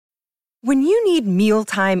When you need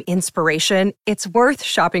mealtime inspiration, it's worth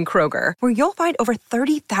shopping Kroger, where you'll find over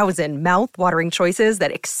 30,000 mouth-watering choices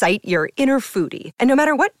that excite your inner foodie. And no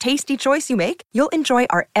matter what tasty choice you make, you'll enjoy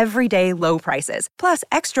our everyday low prices, plus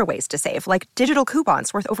extra ways to save, like digital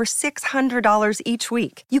coupons worth over $600 each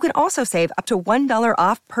week. You can also save up to $1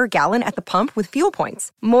 off per gallon at the pump with fuel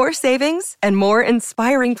points. More savings and more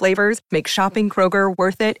inspiring flavors make shopping Kroger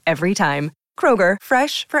worth it every time. Kroger,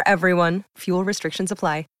 fresh for everyone. Fuel restrictions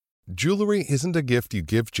apply. Jewelry isn't a gift you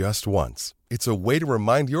give just once. It's a way to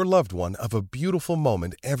remind your loved one of a beautiful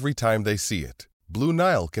moment every time they see it. Blue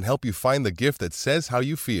Nile can help you find the gift that says how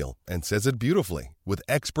you feel and says it beautifully, with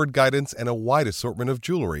expert guidance and a wide assortment of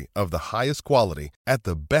jewelry of the highest quality at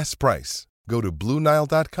the best price. Go to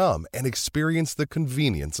BlueNile.com and experience the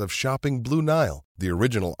convenience of shopping Blue Nile, the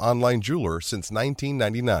original online jeweler since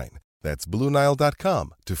 1999. That's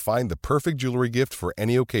BlueNile.com to find the perfect jewelry gift for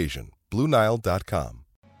any occasion. BlueNile.com.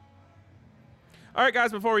 All right,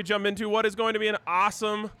 guys, before we jump into what is going to be an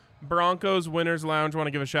awesome Broncos Winners Lounge, I want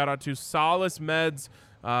to give a shout-out to Solace Meds.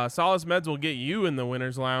 Solace Meds will get you in the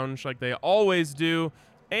Winners Lounge like they always do,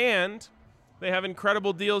 and they have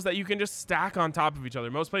incredible deals that you can just stack on top of each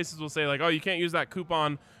other. Most places will say, like, oh, you can't use that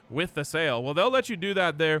coupon with the sale. Well, they'll let you do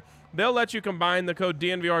that there. They'll let you combine the code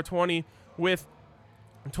DNVR20 with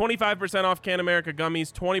 25% off Can America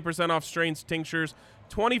gummies, 20% off Strains tinctures,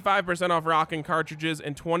 25% off Rockin' cartridges,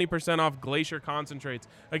 and 20% off Glacier concentrates.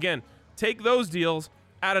 Again, take those deals,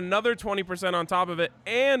 add another 20% on top of it,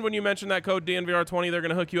 and when you mention that code DNVR20, they're going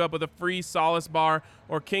to hook you up with a free Solace bar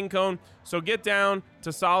or King Cone. So get down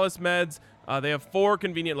to Solace Meds. They have 4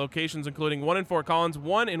 convenient locations, including 1 in Fort Collins,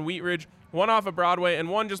 1 in Wheat Ridge, 1 off of Broadway, and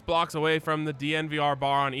 1 just blocks away from the DNVR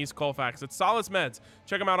Bar on East Colfax. It's Solace Meds.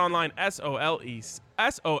 Check them out online,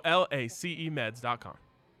 SOLACE-meds.com.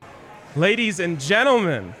 Ladies and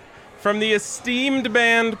gentlemen, from the esteemed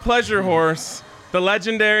band Pleasure Horse, the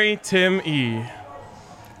legendary Tim E.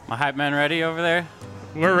 My hype man ready over there?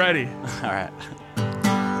 We're ready. All right.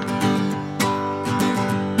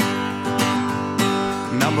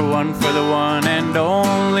 Number 1 for the one and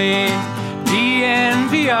only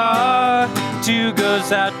DNVR. 2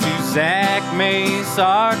 goes out to Zach Mace,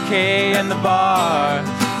 RK, and the bar.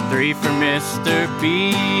 3 for Mr. B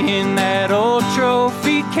in that old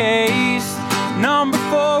trophy case. Number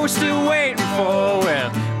 4 we're still waiting for.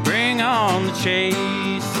 Well, bring on the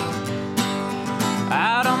chase.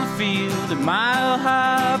 Out on the field at Mile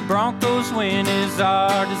High, Broncos win is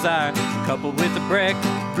our desire. Coupled with a Breck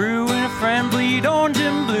brew and a friend, bleed orange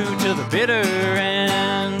and blue till the bitter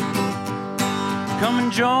end. Come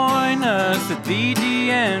and join us at the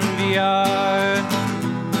DNVR.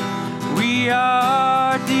 We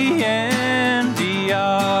are DNVR.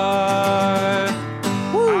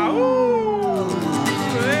 Woo!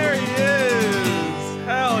 There he is.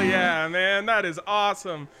 Hell yeah, man. That is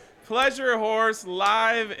awesome. Pleasure Horse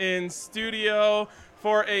live in studio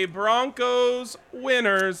for a Broncos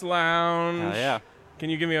Winners Lounge. Hell yeah. Can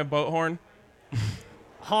you give me a boat horn?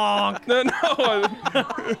 Honk. No. Well,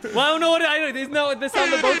 I don't know what isn't that what this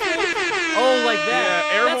on the boat thing? Oh, like that.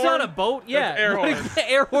 Yeah, air That's horn? not a boat. Yeah. That's air horn.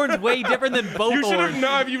 Air horn's way different than boat You should horn. have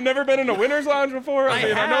known. Have you never been in a Winners Lounge before? I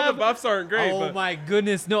mean, I know the buffs aren't great. Oh but my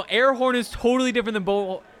goodness. No, air horn is totally different than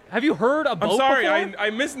boat. Have you heard a boat I'm sorry, before? I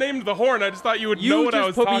misnamed the horn. I just thought you would know what I was You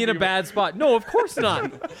just put talking me in a about. bad spot. No, of course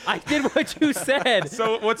not. I did what you said.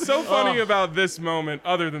 So what's so funny about this moment,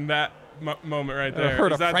 other than that moment right there,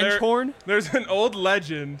 heard is a that French horn? There's an old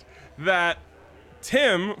legend that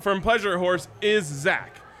Tim from Pleasure Horse is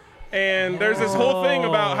Zach. And there's this whole thing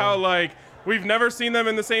about how, like, we've never seen them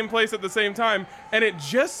in the same place at the same time. And it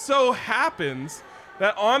just so happens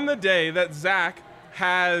that on the day that Zach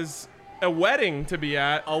has a wedding to be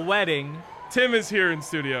at, A wedding. Tim is here in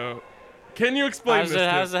studio. Can you explain this?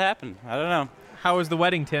 How does it happen? I don't know. How was the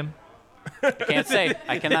wedding, Tim? I can't say.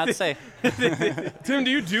 I cannot say. Tim,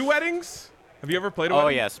 do you do weddings? Have you ever played a wedding? Oh,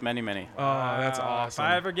 yes. Many, many. Oh, that's awesome.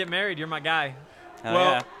 If I ever get married, you're my guy. Hell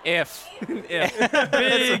Well- yeah. If. Big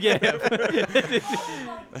if.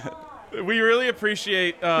 We really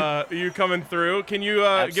appreciate you coming through. Can you give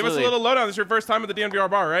us a Absolutely. little lowdown? This is your first time at the DNVR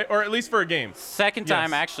Bar, right? Or at least for a game. Second time,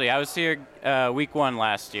 Yes. actually. I was here week 1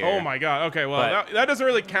 last year. Oh, my God. Okay, well, But that doesn't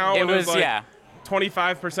really count. It when was, like yeah.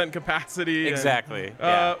 25% capacity. and, Exactly.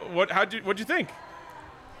 Yeah. What'd you think?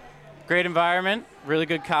 Great environment. Really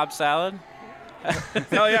good Cobb salad.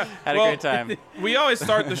 Hell yeah. Had Well, a great time. We always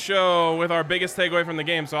start the show with our biggest takeaway from the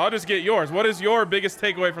game, so I'll just get yours. What is your biggest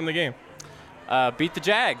takeaway from the game? Beat the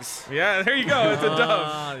Jags. Yeah, there you go. It's a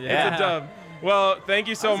dub. yeah. It's a dub. Well, thank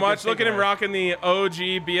you so That was a much. good Look at him takeaway. rocking the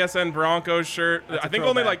OG BSN Broncos shirt. That's a I think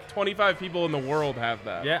only throwback. like 25 people in the world have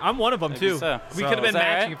that. Yeah, I'm one of them, Maybe too. so. We So- could have been Is that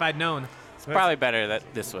matching right? if I'd known. It's probably better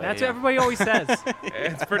this way. That's yeah. what everybody always says.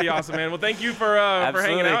 It's pretty awesome, man. Well, thank you for hanging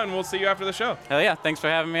Absolutely. out, and we'll see you after the show. Hell yeah. Thanks for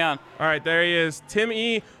having me on. All right, there he is, Tim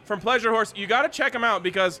E. from Pleasure Horse. You got to check him out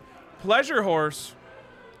because Pleasure Horse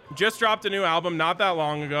just dropped a new album not that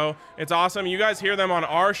long ago. It's awesome. You guys hear them on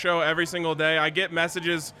our show every single day. I get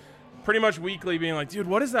messages pretty much weekly being like, dude,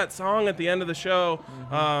 what is that song at the end of the show?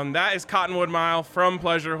 That is Cottonwood Mile from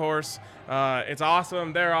Pleasure Horse. It's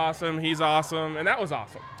awesome. They're awesome. He's awesome. And that was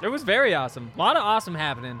awesome. It was very awesome. A lot of awesome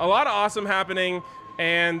happening. A lot of awesome happening.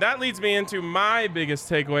 And that leads me into my biggest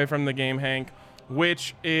takeaway from the game, Hank,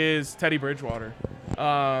 which is Teddy Bridgewater.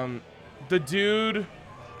 The dude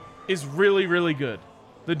is really, really good.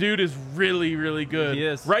 The dude is really, really good. He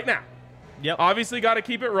is. Right now. Yep. Obviously got to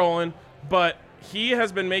keep it rolling, but he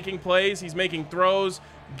has been making plays. He's making throws.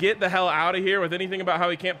 Get the hell out of here with anything about how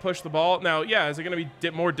he can't push the ball. Now, yeah, is it going to be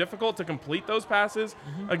more difficult to complete those passes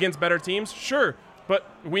against better teams? Sure. But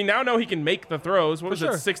we now know he can make the throws. What was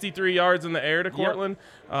sure. it, 63 yards in the air to Courtland?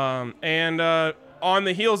 And on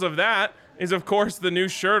the heels of that is, of course, the new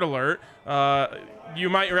shirt alert. You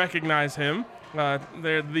might recognize him.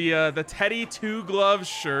 They're the Teddy Two Gloves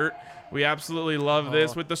shirt. We absolutely love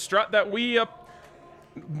this with the strut that we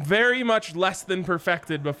very much less than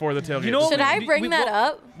perfected before the tailgate. You know, Should I bring that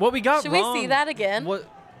up? What we got Should wrong. we see that again? What,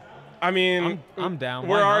 I mean, I'm down.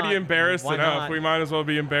 We're Why already not? embarrassed Why enough. not? We might as well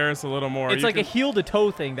be embarrassed a little more. It's You like a can- heel to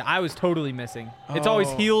toe thing that I was totally missing. It's always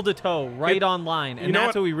Oh. heel to toe, right It- on line, and you know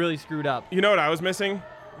that's what- what we really screwed up. You know what I was missing?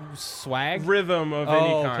 Swag. Rhythm of Oh,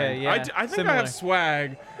 any kind. okay, yeah. I think I Similar. have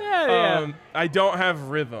swag. Yeah. I don't have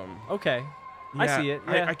rhythm. Okay. I Yeah, see it.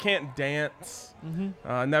 Yeah. I can't dance.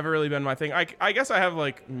 Never really been my thing. I guess I have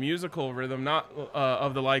like musical rhythm, not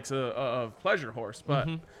of the likes of Pleasure Horse, but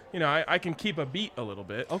you know I can keep a beat a little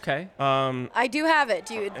bit. Okay. I do have it.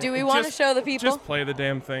 Do we want to Just- show the people? Just play the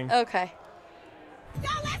damn thing. Okay. Go,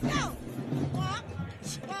 let's go. Walk,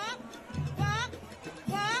 walk, walk, walk,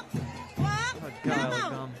 walk. God, Come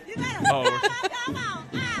like, on. You better Oh. come on.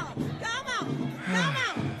 Ow. Come on. Come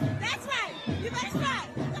on. That's right. You better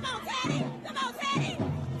strike. Come on, Teddy. Come on, Teddy.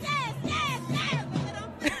 Yes, yes, yes.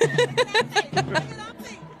 Look at that face. Look at that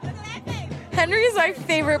face. Look at that face. Henry is my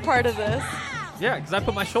favorite part of this. Yeah, because I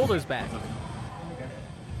put my shoulders back.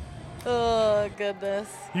 Oh, goodness.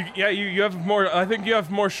 You have more. I think you have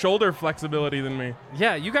more shoulder flexibility than me.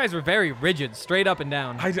 Yeah, you guys were very rigid, straight up and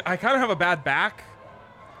down. I kind of have a bad back.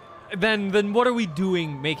 Then what are we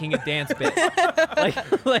doing making a dance bit?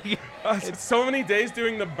 like So many days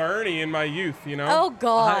doing the Bernie in my youth, you know? Oh,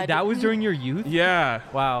 God. that was during your youth? Yeah.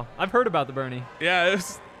 Wow. I've heard about the Bernie. Yeah,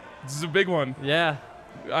 this is a big one. Yeah.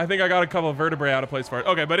 I think I got a couple of vertebrae out of place for it.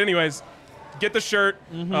 Okay, but anyways, get the shirt,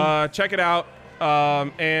 check it out.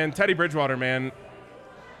 And Teddy Bridgewater, man,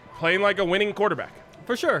 playing like a winning quarterback.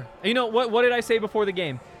 For sure. And you know, what did I say before the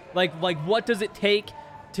game? Like what does it take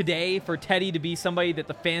today for Teddy to be somebody that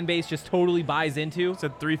the fan base just totally buys into?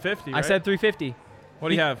 Said 350, right? I said 350. What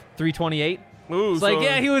do you have? 328. Ooh, It's like,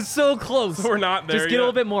 yeah, he was so close. so we're not there Just get yet. a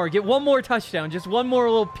little bit more. Get one more touchdown. Just one more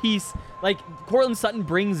little piece. Like, Courtland Sutton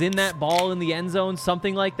brings in that ball in the end zone,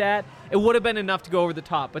 something like that. It would have been enough to go over the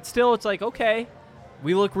top. But still, it's like, okay,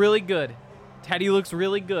 we look really good. Teddy looks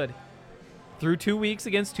really good. Through 2 weeks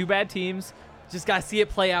against two bad teams. Just got to see it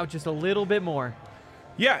play out just a little bit more.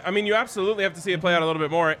 Yeah, I mean, you absolutely have to see it play out a little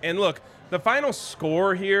bit more. And look, the final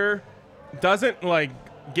score here doesn't, like,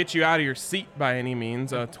 get you out of your seat by any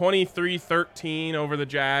means. 23-13 over the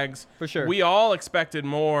Jags. For sure. We all expected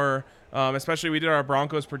more, especially we did our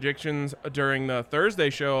Broncos predictions during the Thursday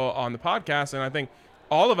show on the podcast, and I think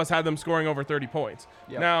all of us had them scoring over 30 points.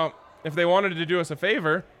 Yep. Now, if they wanted to do us a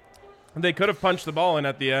favor, they could have punched the ball in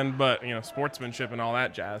at the end, but, you know, sportsmanship and all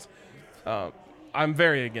that jazz. I'm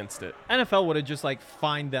very against it. NFL would have just, like,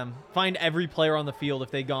 find every player on the field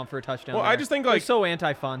if they'd gone for a touchdown. Well, there. I just think, They're like- so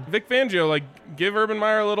anti-fun. Vic Fangio, like, give Urban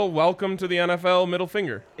Meyer a little welcome to the NFL middle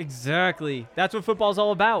finger. Exactly. That's what football's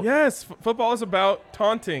all about. Yes, football is about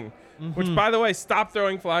taunting, which, by the way, stop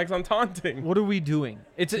throwing flags on taunting. What are we doing?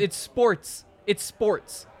 It's sports. It's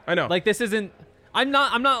sports. I know. Like, this isn't. I'm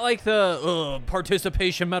not like the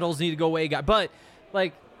participation medals need to go away guy, but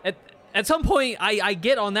like at some point I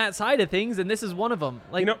get on that side of things, and this is one of them.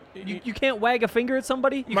 Like, you can't wag a finger at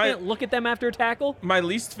somebody. You can't look at them after a tackle. My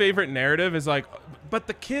least favorite narrative is like, but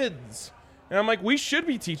the kids. And I'm like, we should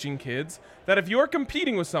be teaching kids that if you're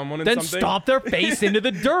competing with someone in Then something, stomp their face into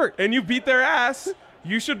the dirt. and you beat their ass,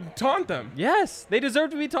 you should taunt them. Yes, they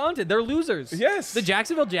deserve to be taunted. They're losers. Yes. The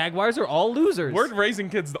Jacksonville Jaguars are all losers. We're raising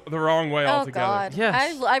kids the wrong way Oh, altogether. God.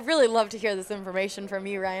 Yes. I really love to hear this information from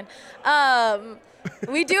you, Ryan.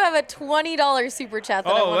 We do have a $20 super chat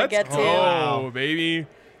that I want to let's get to. go, baby.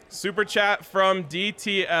 Super chat from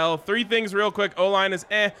DTL. 3 things real quick. O-line is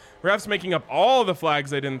refs making up all the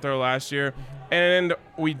flags they didn't throw last year. And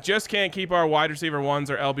we just can't keep our wide receiver 1s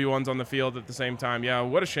or LB 1s on the field at the same time. Yeah,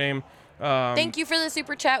 what a shame. Thank you for the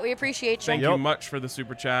super chat. We appreciate you. Thank you much for the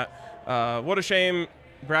super chat. What a shame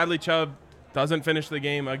Bradley Chubb doesn't finish the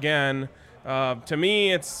game again. To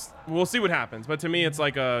me, we'll see what happens. But to me, it's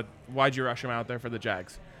like why'd you rush him out there for the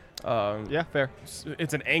Jags? Yeah, fair.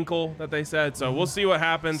 It's an ankle that they said, so we'll see what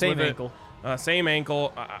happens Same with ankle. it. Same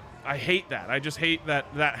ankle. I hate that. I just hate that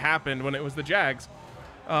happened when it was the Jags.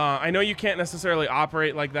 I know you can't necessarily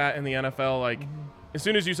operate like that in the NFL. Like, as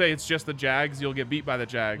soon as you say it's just the Jags, you'll get beat by the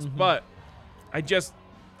Jags. But I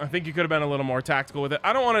think you could have been a little more tactical with it.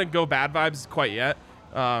 I don't want to go bad vibes quite yet,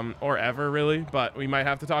 or ever really, but we might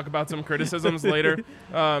have to talk about some criticisms later.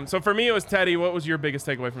 So for me, it was Teddy. What was your biggest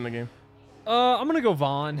takeaway from the game? I'm gonna go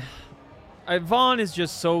Vaughn. Vaughn is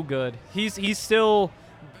just so good. He's still.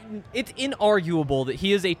 It's inarguable that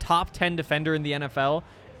he is a top 10 defender in the NFL,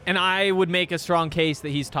 and I would make a strong case that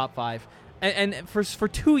he's top 5. And for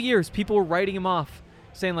 2 years, people were writing him off,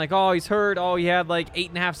 saying like, "Oh, he's hurt. Oh, he had like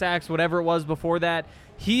 8.5 sacks, whatever it was before that."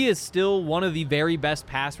 He is still one of the very best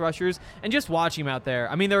pass rushers. And just watching him out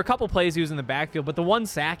there, I mean, there were a couple plays he was in the backfield, but the one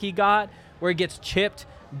sack he got where he gets chipped,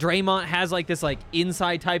 Draymond has like this like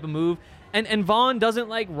inside type of move. And Vaughn doesn't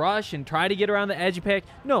like rush and try to get around the edge pick.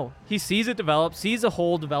 No, he sees it develop, sees a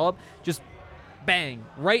hole develop, just bang,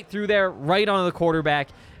 right through there, right onto the quarterback.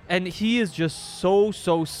 And he is just so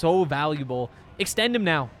valuable. Extend him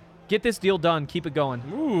now. Get this deal done. Keep it going.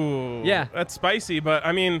 Ooh. Yeah. That's spicy, but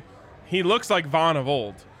I mean, he looks like Vaughn of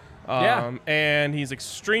old. Yeah. And he's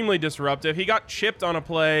extremely disruptive. He got chipped on a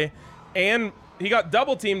play, and he got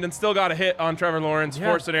double teamed and still got a hit on Trevor Lawrence,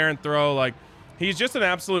 forced an errant throw. Like, he's just an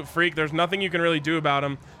absolute freak. There's nothing you can really do about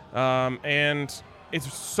him. And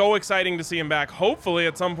it's so exciting to see him back. Hopefully,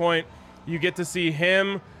 at some point, you get to see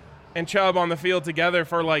him and Chubb on the field together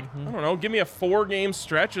for, like, I don't know, give me a 4-game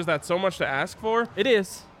stretch. Is that so much to ask for? It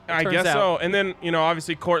is. I guess so. And then,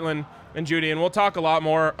 obviously Courtland and Judy, and we'll talk a lot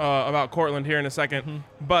more about Courtland here in a second.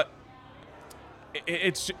 But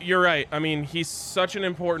you're right. I mean, he's such an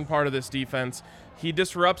important part of this defense. He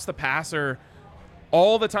disrupts the passer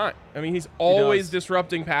all the time. I mean, he's always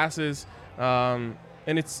disrupting passes, and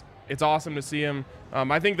it's awesome to see him.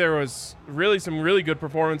 I think there was really some really good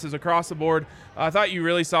performances across the board. I thought you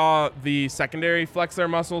really saw the secondary flex their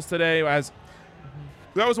muscles today. As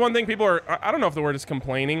that was one thing people are, I don't know if the word is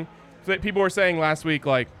complaining, but people were saying last week,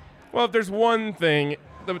 like, well, if there's one thing,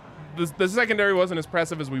 the secondary wasn't as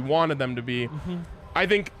impressive as we wanted them to be. I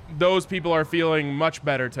think those people are feeling much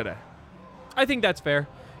better today. I think that's fair.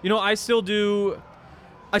 I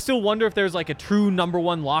still wonder if there's like a true number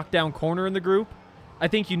 1 lockdown corner in the group. I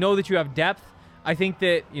think that you have depth. I think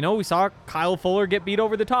that, we saw Kyle Fuller get beat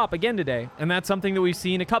over the top again today, and that's something that we've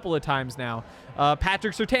seen a couple of times now.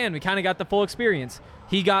 Patrick Surtain, we kind of got the full experience.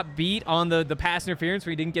 He got beat on the pass interference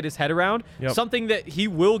where he didn't get his head around, something that he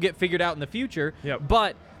will get figured out in the future,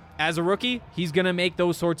 but as a rookie, he's going to make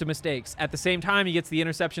those sorts of mistakes. At the same time, he gets the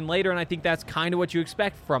interception later, and I think that's kind of what you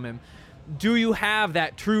expect from him. Do you have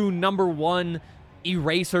that true number 1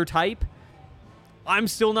 eraser type? I'm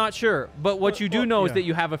still not sure, but what you do know is that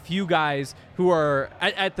you have a few guys who are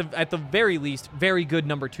at the very least very good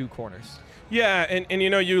number 2 corners. Yeah, and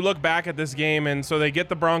you look back at this game, and so they get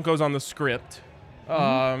the Broncos on the script,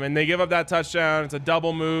 and they give up that touchdown. It's a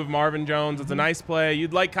double move, Marvin Jones. It's a nice play.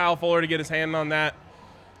 You'd like Kyle Fuller to get his hand on that.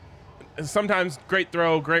 Sometimes great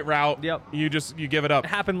throw, great route. Yep. You give it up. It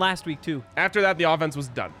happened last week too. After that, the offense was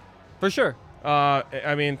done. For sure.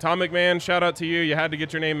 I mean, Tom McMahon, shout out to you. You had to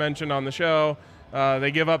get your name mentioned on the show.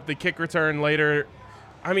 They give up the kick return later.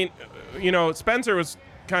 I mean, Spencer was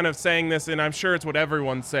kind of saying this, and I'm sure it's what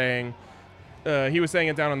everyone's saying. He was saying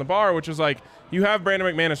it down on the bar, which was like, you have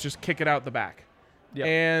Brandon McManus just kick it out the back. Yep.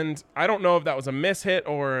 And I don't know if that was a miss hit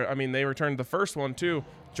or, I mean, they returned the first one too.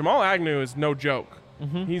 Jamal Agnew is no joke.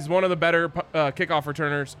 He's one of the better kickoff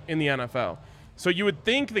returners in the NFL. So you would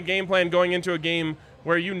think the game plan going into a game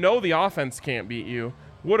where the offense can't beat you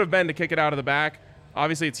would have been to kick it out of the back.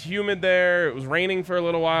 Obviously, it's humid there. It was raining for a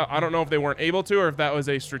little while. I don't know if they weren't able to or if that was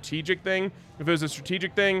a strategic thing. If it was a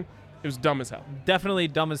strategic thing, it was dumb as hell. Definitely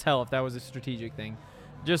dumb as hell if that was a strategic thing.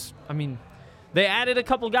 They added a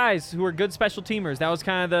couple guys who are good special teamers. That was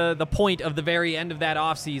kind of the point of the very end of that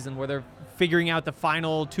offseason where they're figuring out the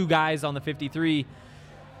final 2 guys on the 53.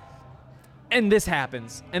 And this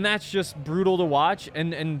happens. And that's just brutal to watch.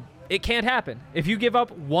 And it can't happen. If you give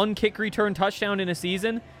up one kick return touchdown in a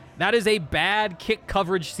season, that is a bad kick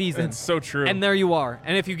coverage season. It's so true. And there you are.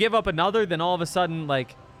 And if you give up another, then all of a sudden,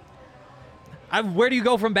 like, where do you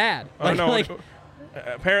go from bad? Oh, no.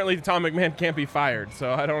 Apparently, Tom McMahon can't be fired,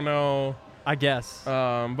 so I don't know. I guess.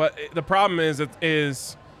 But the problem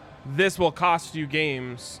is this will cost you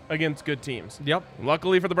games against good teams. Yep.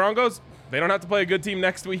 Luckily for the Broncos, they don't have to play a good team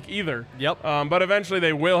next week either. Yep. But eventually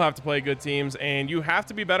they will have to play good teams, and you have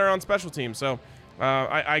to be better on special teams. So,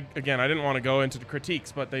 I didn't want to go into the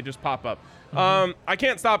critiques, but they just pop up. I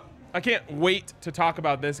can't wait to talk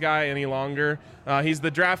about this guy any longer. He's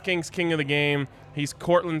the DraftKings king of the game. He's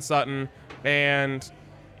Courtland Sutton, and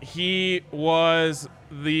he was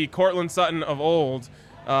the Courtland Sutton of old.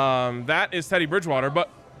 That is Teddy Bridgewater, but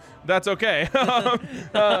that's okay.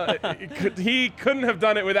 He couldn't have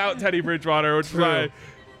done it without Teddy Bridgewater, which is why.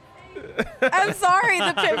 I'm sorry,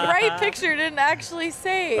 the right picture didn't actually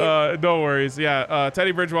say. No worries. Yeah,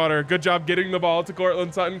 Teddy Bridgewater, good job getting the ball to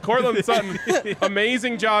Courtland Sutton. Courtland Sutton,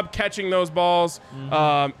 amazing job catching those balls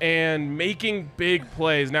and making big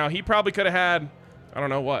plays. Now, he probably could have had, I don't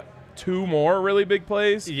know, 2 more really big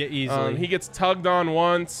plays? Yeah, easily. He gets tugged on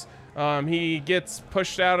once. He gets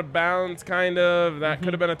pushed out of bounds, kind of. That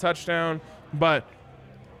could have been a touchdown. But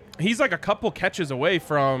he's like a couple catches away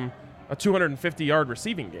from a 250-yard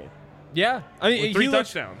receiving game. Yeah. I mean, with 3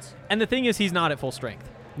 touchdowns. And the thing is, he's not at full strength.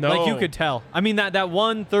 No. Like, you could tell. I mean, that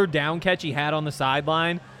one third down catch he had on the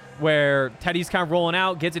sideline where Teddy's kind of rolling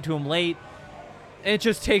out, gets it to him late. And it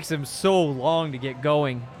just takes him so long to get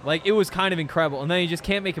going. Like, it was kind of incredible. And then he just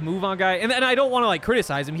can't make a move on guy. And I don't want to, like,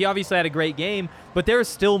 criticize him. He obviously had a great game, but there's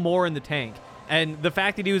still more in the tank. And the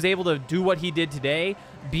fact that he was able to do what he did today,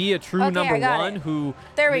 be a true number one who,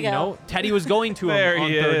 there we you go. know, Teddy was going to him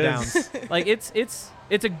on third downs. Like, it's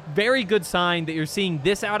a very good sign that you're seeing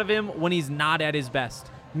this out of him when he's not at his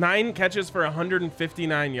best. 9 catches for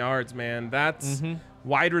 159 yards, man. That's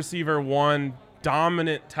wide receiver 1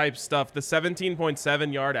 dominant type stuff. The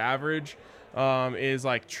 17.7 yard average is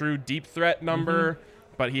like true deep threat number,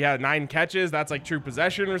 but he had 9 catches. That's like true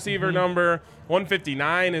possession receiver number.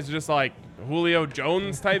 159 is just like Julio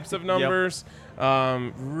Jones types of numbers.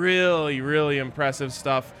 Really, really impressive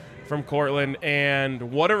stuff from Courtland,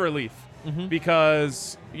 and what a relief.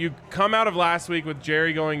 Because you come out of last week with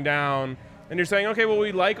Jerry going down, and you're saying, okay, well,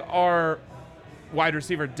 we like our wide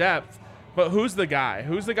receiver depth, but who's the guy?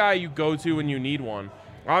 Who's the guy you go to when you need one?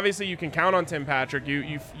 Obviously, you can count on Tim Patrick.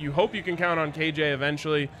 You hope you can count on KJ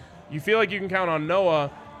eventually. You feel like you can count on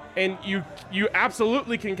Noah, and you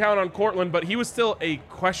absolutely can count on Courtland, but he was still a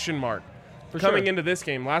question mark coming into this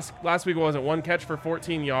game. Last week, was it 1 catch for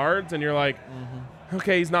 14 yards, and you're like,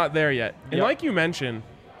 okay, he's not there yet. And like you mentioned,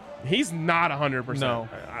 he's not 100%. No.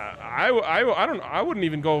 I wouldn't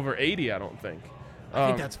even go over 80, I don't think. I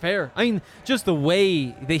think that's fair. I mean, just the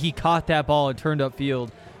way that he caught that ball and turned upfield,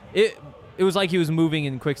 it was like he was moving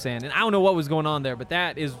in quicksand. And I don't know what was going on there, but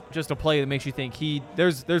that is just a play that makes you think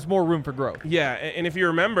there's more room for growth. Yeah, and if you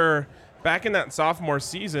remember, back in that sophomore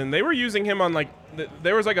season, they were using him on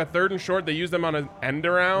there was like a 3rd and short. They used him on an end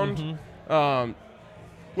around.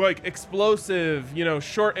 Like explosive,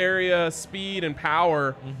 short area speed and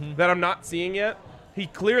power that I'm not seeing yet. He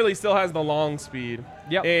clearly still has the long speed.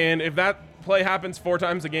 Yep. And if that play happens 4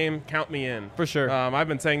 times a game, count me in. For sure. I've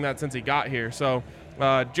been saying that since he got here. So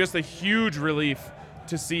just a huge relief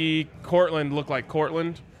to see Courtland look like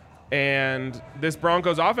Courtland. And this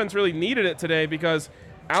Broncos offense really needed it today because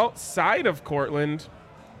outside of Courtland,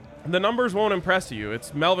 the numbers won't impress you.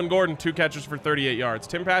 It's Melvin Gordon, 2 catches for 38 yards.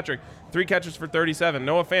 Tim Patrick, 3 catches for 37.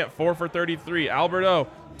 Noah Fant, 4 for 33. Alberto,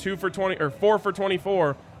 4 for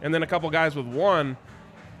 24. And then a couple guys with 1.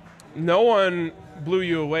 No one blew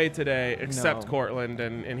you away today except Courtland,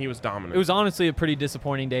 and he was dominant. It was honestly a pretty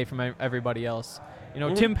disappointing day from everybody else.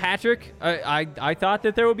 Tim Patrick, I thought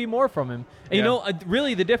that there would be more from him. And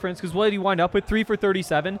really the difference, because what did he wind up with? 3 for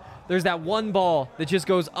 37. There's that one ball that just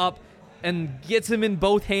goes up and gets him in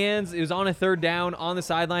both hands. It was on a 3rd down on the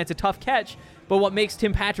sideline. It's a tough catch. But what makes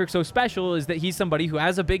Tim Patrick so special is that he's somebody who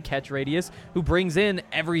has a big catch radius, who brings in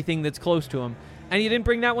everything that's close to him. And he didn't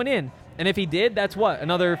bring that one in. And if he did, that's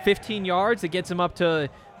another 15 yards that gets him up to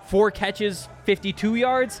 4 catches, 52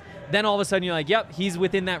 yards. Then all of a sudden you're like, yep, he's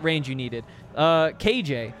within that range you needed.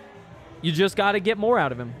 KJ, you just got to get more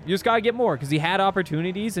out of him. You just got to get more because he had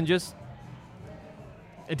opportunities and just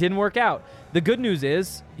it didn't work out. The good news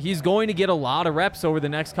is he's going to get a lot of reps over the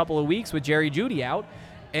next couple of weeks with Jerry Jeudy out.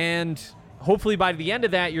 And hopefully by the end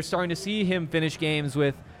of that, you're starting to see him finish games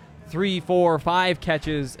with 3, 4, 5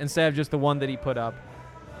 catches instead of just the one that he put up.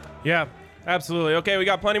 Yeah. Absolutely. Okay, we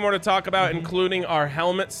got plenty more to talk about, including our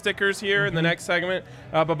helmet stickers here in the next segment.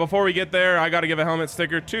 But before we get there, I got to give a helmet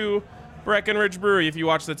sticker to Breckenridge Brewery. If you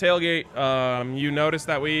watch the tailgate, you notice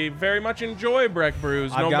that we very much enjoy Breck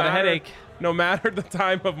Brews. I've got a headache. No matter the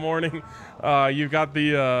time of morning, you've got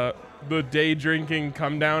the day drinking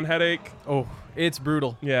come down headache. Oh, it's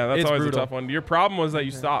brutal. Yeah, that's It's always brutal. a tough one. Your problem was that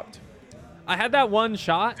you stopped. I had that one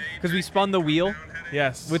shot because we spun the wheel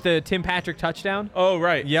Yes. with the Tim Patrick touchdown. Oh,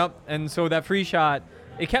 right. Yep. And so that free shot,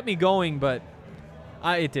 it kept me going, but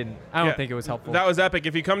it didn't. I don't Yeah, think it was helpful. That was epic.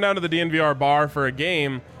 If you come down to the DNVR bar for a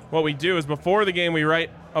game, what we do is before the game we write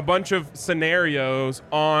a bunch of scenarios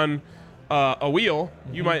on a wheel.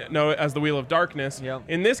 You might know it as the Wheel of Darkness. Yep.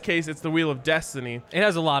 In this case, it's the Wheel of Destiny. It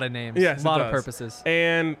has a lot of names. Yes, a lot it of does. purposes.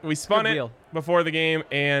 And we spun Good it wheel. before the game,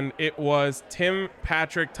 and it was Tim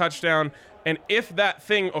Patrick touchdown. And if that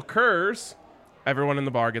thing occurs, everyone in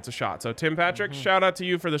the bar gets a shot. So Tim Patrick, shout out to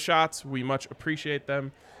you for the shots. We much appreciate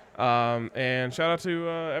them. And shout out to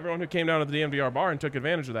everyone who came down to the DNVR bar and took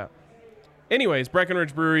advantage of that. Anyways,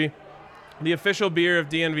 Breckenridge Brewery, the official beer of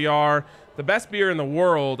DNVR, the best beer in the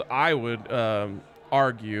world, I would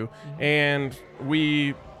argue. And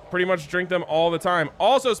we pretty much drink them all the time.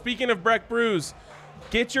 Also, speaking of Breck Brews,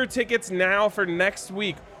 get your tickets now for next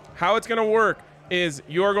week. How it's going to work is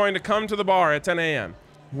you're going to come to the bar at 10 a.m.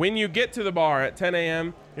 When you get to the bar at 10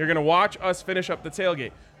 a.m., you're going to watch us finish up the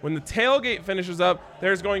tailgate. When the tailgate finishes up,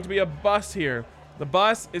 there's going to be a bus here. The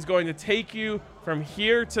bus is going to take you from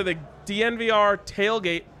here to the DNVR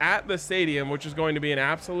tailgate at the stadium, which is going to be an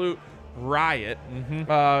absolute riot.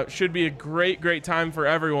 Should be a great, great time for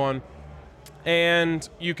everyone. And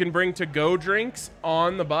you can bring to-go drinks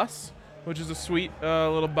on the bus, which is a sweet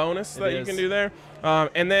little bonus that you can do there.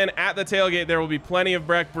 And then at the tailgate, there will be plenty of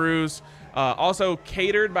Breck Brews. Also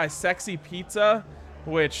catered by Sexy Pizza,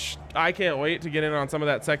 which I can't wait to get in on some of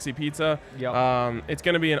that Sexy Pizza. Yep. It's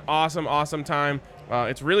going to be an awesome, awesome time.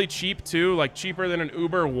 It's really cheap, too, like cheaper than an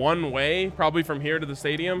Uber one way, probably from here to the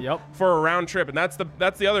stadium for a round trip. And that's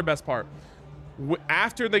the other best part.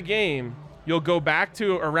 After the game, you'll go back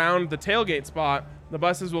to around the tailgate spot. The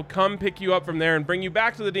buses will come pick you up from there and bring you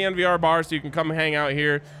back to the DNVR bar so you can come hang out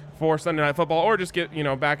here for Sunday Night Football, or just get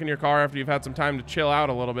back in your car after you've had some time to chill out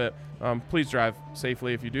a little bit. Please drive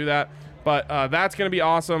safely if you do that. But that's going to be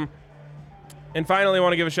awesome. And finally, I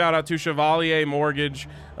want to give a shout out to Chevalier Mortgage.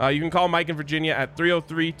 You can call Mike in Virginia at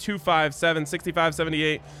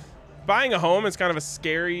 303-257-6578. Buying a home is kind of a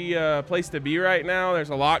scary place to be right now. There's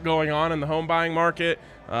a lot going on in the home buying market,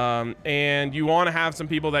 and you want to have some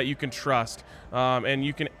people that you can trust. And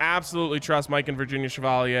you can absolutely trust Mike and Virginia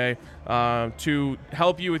Chevalier to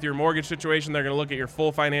help you with your mortgage situation. They're going to look at your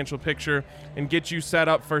full financial picture and get you set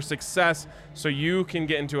up for success so you can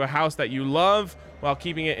get into a house that you love while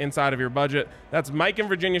keeping it inside of your budget. That's Mike and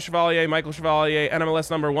Virginia Chevalier, Michael Chevalier,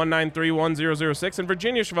 NMLS number 1931006, and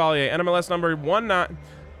Virginia Chevalier, NMLS number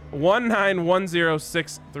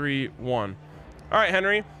 1910631. All right,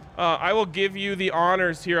 Henry. I will give you the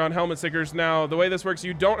honors here on helmet stickers. Now, the way this works,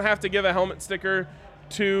 you don't have to give a helmet sticker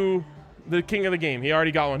to the king of the game. He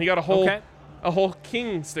already got one. He got a whole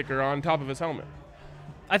king sticker on top of his helmet.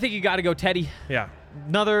 I think you got to go Teddy. Yeah.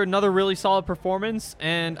 Another really solid performance.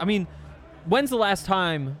 And, I mean, when's the last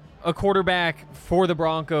time a quarterback for the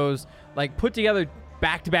Broncos, like, put together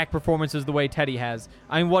back-to-back performances the way Teddy has?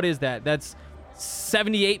 I mean, what is that? That's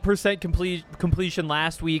 78% completion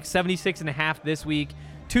last week, 76.5 this week,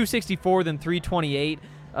 264, then 328,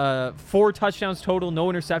 4 touchdowns total, no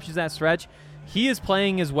interceptions that stretch. He is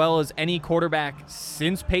playing as well as any quarterback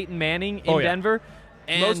since Peyton Manning in Denver.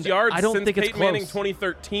 And most yards I don't since think Peyton it's close. Manning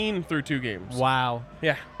 2013 through 2 games. Wow.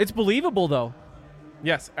 Yeah. It's believable, though.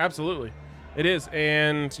 Yes, absolutely. It is.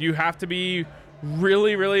 And you have to be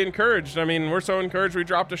really, really encouraged. I mean, we're so encouraged we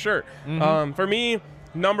dropped a shirt. For me,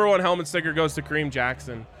 number 1 helmet sticker goes to Kareem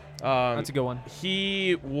Jackson. That's a good one.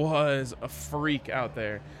 He was a freak out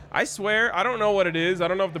there. I swear, I don't know what it is. I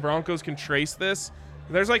don't know if the Broncos can trace this.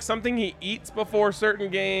 There's like something he eats before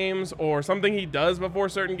certain games or something he does before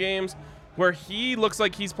certain games where he looks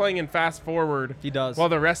like he's playing in fast forward. He does. While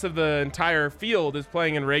the rest of the entire field is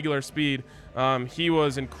playing in regular speed. He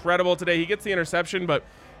was incredible today. He gets the interception, but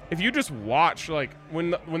if you just watch, like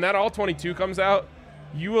when that all-22 comes out,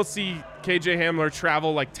 you will see KJ Hamler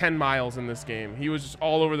travel like 10 miles in this game. He was just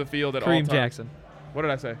all over the field at all times. Kareem Jackson. What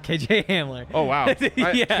did I say? KJ Hamler. Oh, wow. Yeah.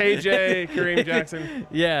 KJ, Kareem Jackson.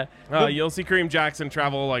 Yeah. You'll see Kareem Jackson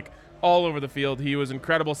travel like all over the field. He was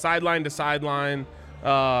incredible, sideline to sideline.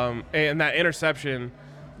 And that interception,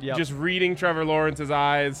 just reading Trevor Lawrence's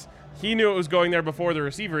eyes. He knew it was going there before the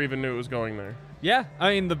receiver even knew it was going there. Yeah.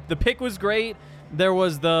 I mean, the pick was great. There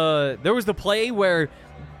was the play where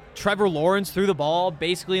Trevor Lawrence threw the ball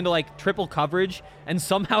basically into like triple coverage, and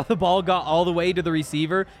somehow the ball got all the way to the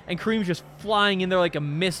receiver, and Kareem's just flying in there like a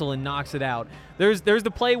missile and knocks it out. There's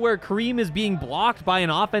the play where Kareem is being blocked by an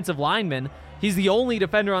offensive lineman. He's the only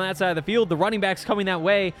defender on that side of the field. The running back's coming that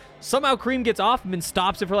way. Somehow Kareem gets off him and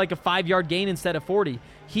stops it for like a 5-yard gain instead of 40.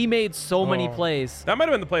 He made so many plays. That might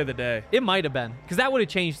have been the play of the day. It might have been, because that would have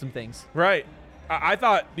changed some things. Right. I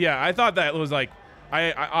thought that was like,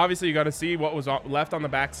 I obviously you got to see what was left on the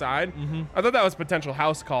backside. Mm-hmm. I thought that was potential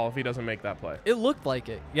house call if he doesn't make that play. It looked like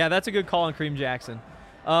it. Yeah, that's a good call on Kareem Jackson.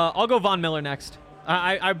 I'll go Von Miller next.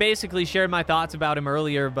 I basically shared my thoughts about him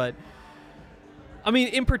earlier, but I mean,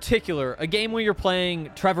 in particular, a game where you're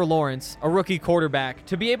playing Trevor Lawrence, a rookie quarterback,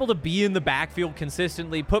 to be able to be in the backfield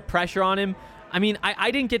consistently, put pressure on him. I mean,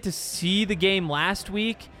 I didn't get to see the game last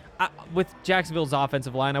week. With Jacksonville's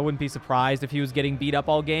offensive line, I wouldn't be surprised if he was getting beat up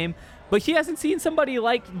all game. But he hasn't seen somebody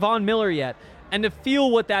like Von Miller yet. And to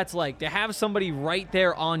feel what that's like, to have somebody right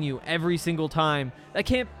there on you every single time, that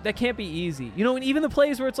can't be easy. You know, and even the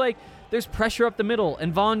plays where it's like there's pressure up the middle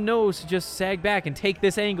and Von knows to just sag back and take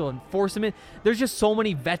this angle and force him in. There's just so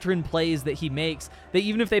many veteran plays that he makes that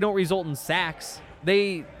even if they don't result in sacks,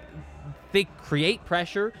 they create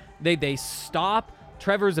pressure. They stop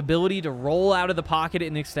Trevor's ability to roll out of the pocket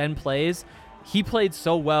and extend plays. He played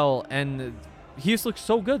so well, and he just looks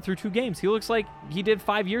so good through 2 games. He looks like he did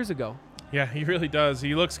 5 years ago. Yeah, he really does.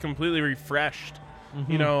 He looks completely refreshed.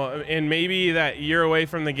 You know, and maybe that year away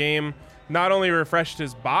from the game not only refreshed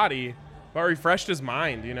his body, but refreshed his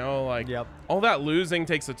mind. You know, like all that losing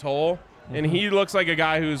takes a toll. And he looks like a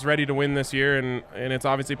guy who's ready to win this year, and it's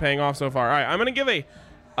obviously paying off so far. All right, I'm going to give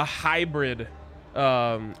a hybrid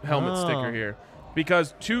helmet sticker here,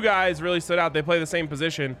 because 2 guys really stood out. They play the same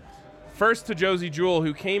position. First to Josie Jewell,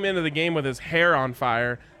 who came into the game with his hair on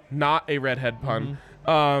fire, not a redhead pun,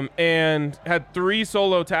 and had 3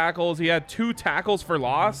 solo tackles. He had 2 tackles for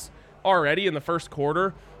loss already in the first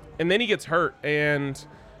quarter, and then he gets hurt. And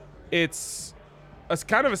it's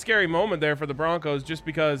kind of a scary moment there for the Broncos, just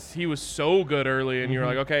because he was so good early, and you're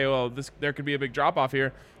like, okay, well, there could be a big drop-off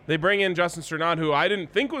here. They bring in Justin Strnad, who I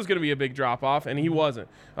didn't think was going to be a big drop-off, and he wasn't.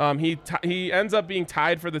 He ends up being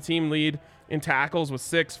tied for the team lead in tackles with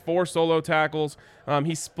 4 solo tackles.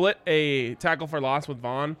 He split a tackle for loss with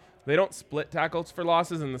Vaughn. They don't split tackles for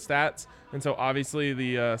losses in the stats, and so obviously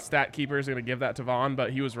the stat keeper is going to give that to Vaughn,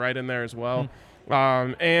 but he was right in there as well.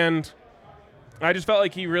 And I just felt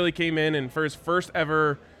like he really came in, and for his first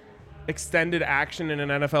ever extended action in an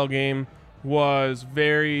NFL game, was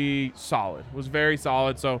very solid.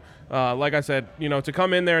 So, like I said, you know, to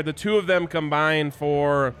come in there, the 2 of them combined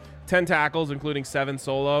for 10 tackles, including 7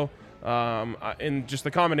 solo. And just the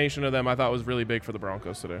combination of them, I thought was really big for the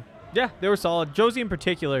Broncos today. Yeah, they were solid. Josie in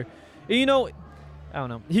particular, you know, I don't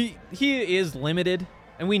know. He is limited,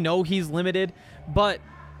 and we know he's limited, but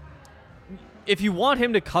if you want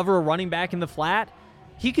him to cover a running back in the flat,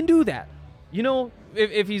 he can do that. You know,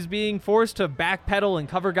 if he's being forced to backpedal and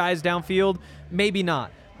cover guys downfield, maybe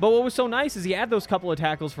not. But what was so nice is he had those couple of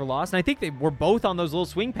tackles for loss, and I think they were both on those little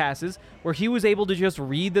swing passes where he was able to just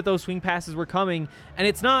read that those swing passes were coming, and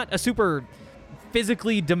it's not a super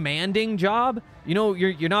physically demanding job. You know,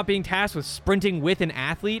 you're not being tasked with sprinting with an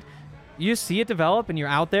athlete. You just see it develop, and you're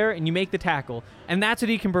out there, and you make the tackle. And that's what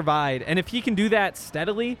he can provide. And if he can do that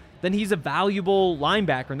steadily, then he's a valuable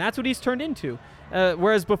linebacker, and that's what he's turned into.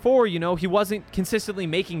 Whereas before, you know, he wasn't consistently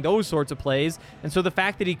making those sorts of plays. And so the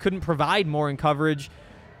fact that he couldn't provide more in coverage,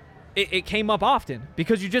 it came up often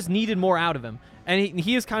because you just needed more out of him. And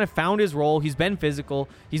he has kind of found his role. He's been physical.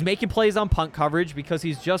 He's making plays on punt coverage because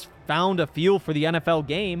he's just found a feel for the NFL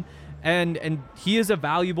game. And he is a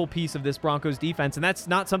valuable piece of this Broncos defense. And that's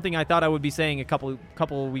not something I thought I would be saying a couple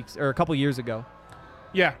of weeks or a couple years ago.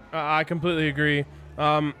 Yeah, I completely agree.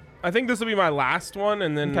 I think this will be my last one,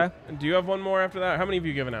 and then do you have one more after that? How many have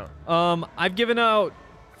you given out? I've given out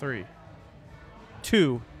 3.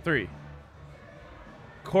 2. 3.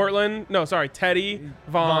 Courtland, no, sorry, Teddy,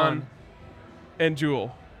 Vaughn, and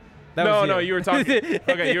Jewell. No, you were talking.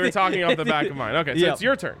 Okay, you were talking off the back of mine. Okay, so it's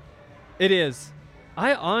your turn. It is.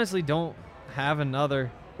 I honestly don't have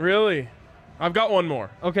another. Really? I've got one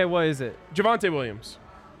more. Okay, what is it? Javonte Williams.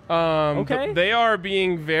 They are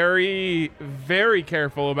being very, very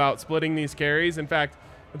careful about splitting these carries. In fact,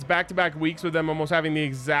 it's back-to-back weeks with them almost having the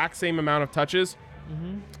exact same amount of touches.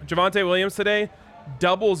 Javonte Williams today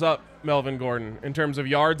doubles up Melvin Gordon in terms of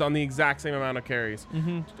yards on the exact same amount of carries.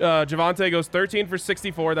 Javonte goes 13 for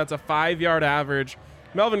 64. That's a 5-yard average.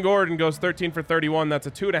 Melvin Gordon goes 13 for 31. That's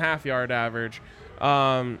a 2.5-yard average.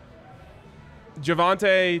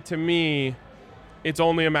 Javonte, to me, it's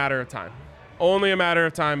only a matter of time. only a matter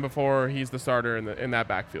of time before he's the starter in that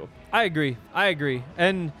backfield. I agree.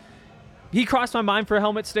 And he crossed my mind for a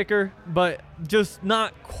helmet sticker, but just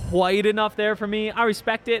not quite enough there for me. I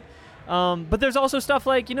respect it. But there's also stuff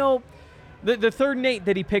like, the 3rd and 8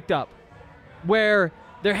 that he picked up where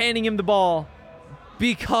they're handing him the ball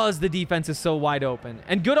because the defense is so wide open.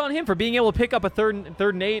 And good on him for being able to pick up a 3rd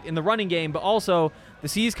and 8 in the running game, but also the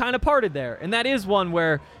seas kind of parted there. And that is one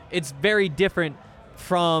where it's very different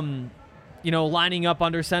from lining up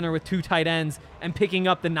under center with 2 tight ends and picking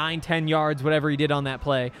up the 9-10 yards, whatever he did on that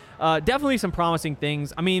play. Definitely some promising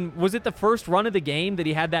things. I mean, was it the first run of the game that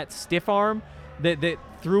he had that stiff arm that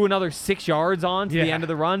threw another 6 yards on to the end of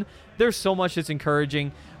the run? There's so much that's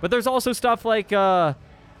encouraging. But there's also stuff like, I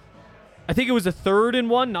think it was a 3rd and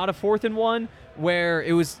 1, not a 4th and 1, where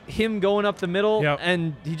it was him going up the middle,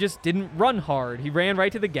 and he just didn't run hard. He ran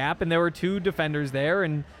right to the gap, and there were 2 defenders there,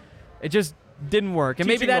 and it just didn't work. And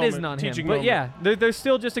maybe that isn't on him. But yeah, there's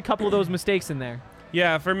still just a couple of those mistakes in there.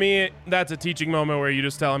 Yeah, for me, that's a teaching moment where you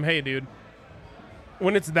just tell him, hey, dude,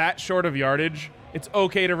 when it's that short of yardage, it's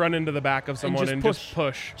okay to run into the back of someone and just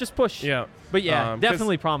push. Just push. Yeah. But yeah,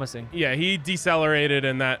 definitely promising. Yeah, he decelerated,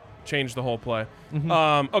 and that changed the whole play.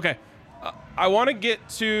 Okay. I want to get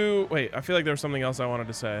to – wait, I feel like there was something else I wanted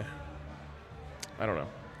to say. I don't know.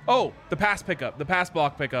 Oh, the pass pickup, the pass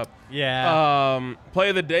block pickup. Yeah. Play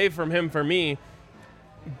of the day from him for me.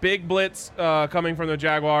 Big blitz coming from the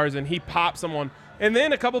Jaguars, and he pops someone. And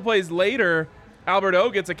then a couple plays later, Albert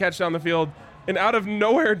O gets a catch down the field, and out of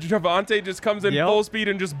nowhere, Javonte just comes in full speed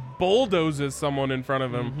and just bulldozes someone in front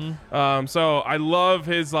of him. So I love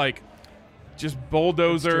his, just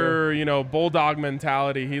bulldozer, bulldog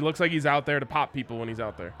mentality. He looks like he's out there to pop people when he's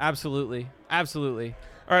out there. Absolutely.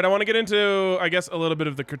 All right, I want to get into, I guess, a little bit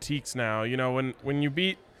of the critiques now. When you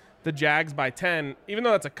beat the Jags by 10, even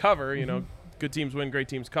though that's a cover, good teams win, great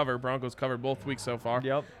teams cover. Broncos covered both weeks so far.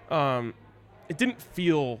 Yep. It didn't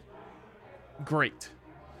feel great.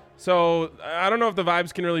 So I don't know if the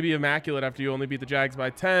vibes can really be immaculate after you only beat the Jags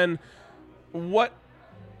by 10. What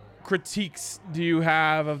critiques do you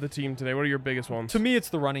have of the team today? What are your biggest ones? To me, it's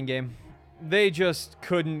the running game. They just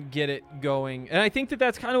couldn't get it going. And I think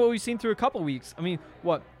that's kind of what we've seen through a couple weeks. I mean,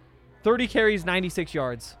 30 carries, 96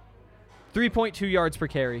 yards, 3.2 yards per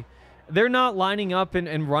carry. They're not lining up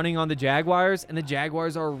and running on the Jaguars, and the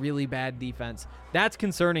Jaguars are a really bad defense. That's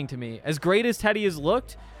concerning to me. As great as Teddy has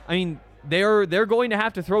looked, I mean, they're going to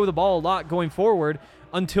have to throw the ball a lot going forward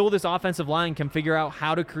until this offensive line can figure out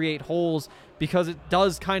how to create holes, because it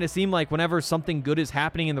does kind of seem like whenever something good is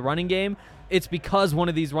happening in the running game, it's because one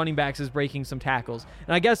of these running backs is breaking some tackles.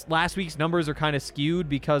 And I guess last week's numbers are kind of skewed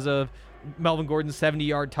because of Melvin Gordon's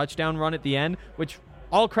 70-yard touchdown run at the end, which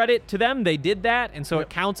all credit to them. They did that, and so it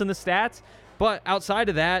counts in the stats. But outside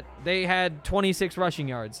of that, they had 26 rushing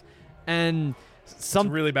yards. And it's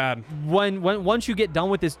really bad. Once you get done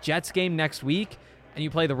with this Jets game next week, and you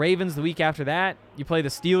play the Ravens the week after that, you play the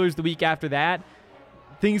Steelers the week after that,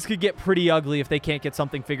 things could get pretty ugly if they can't get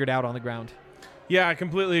something figured out on the ground. Yeah, I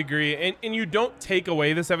completely agree. And you don't take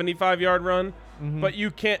away the 75-yard run, but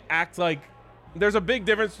you can't act like – there's a big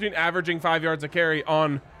difference between averaging 5 yards a carry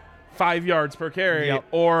on 5 yards per carry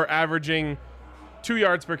or averaging 2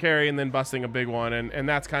 yards per carry and then busting a big one. And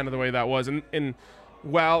that's kind of the way that was. And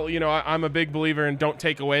while, I'm a big believer in don't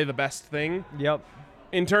take away the best thing. Yep.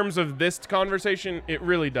 In terms of this conversation, it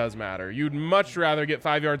really does matter. You'd much rather get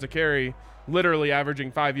 5 yards a carry, literally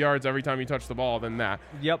averaging 5 yards every time you touch the ball, than that.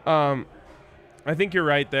 Yep. I think you're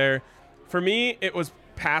right there. For me, it was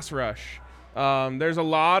pass rush. There's a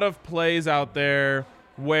lot of plays out there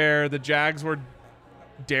where the Jags were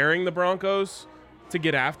daring the Broncos to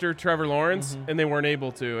get after Trevor Lawrence, and they weren't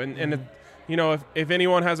able to. And if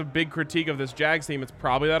anyone has a big critique of this Jags team, it's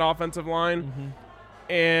probably that offensive line.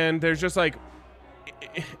 And there's just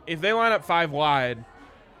if they line up 5 wide,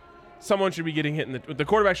 someone should be getting hit the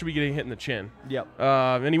quarterback should be getting hit in the chin. Yep.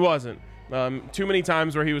 And he wasn't. Too many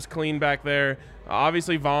times where he was clean back there.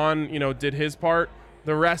 Obviously, Vaughn, did his part.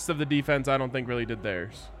 The rest of the defense, I don't think, really did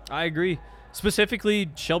theirs. I agree. Specifically,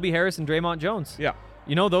 Shelby Harris and Draymond Jones. Yeah.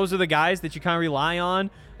 Those are the guys that you kind of rely on.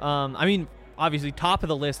 I mean, obviously, top of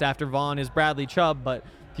the list after Vaughn is Bradley Chubb, but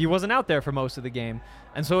he wasn't out there for most of the game.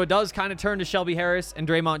 And so it does kind of turn to Shelby Harris and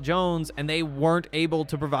Draymond Jones, and they weren't able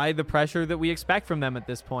to provide the pressure that we expect from them at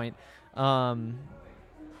this point.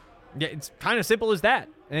 It's kind of simple as that,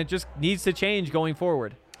 and it just needs to change going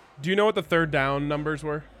forward. Do you know what the third down numbers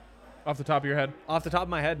were off the top of your head? Off the top of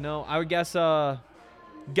my head, no. I would guess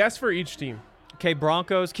guess for each team. Okay,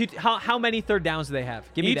 Broncos. How many third downs do they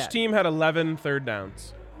have? Give me that. Each team had 11 third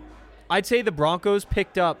downs. I'd say the Broncos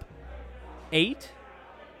picked up 8.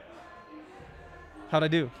 How'd I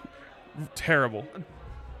do? Terrible.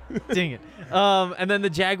 Dang it. And then the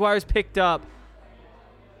Jaguars picked up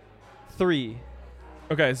 3.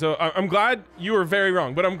 Okay, so I'm glad you were very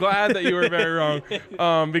wrong, but I'm glad that you were very wrong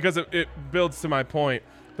because it builds to my point.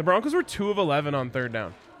 The Broncos were 2 of 11 on third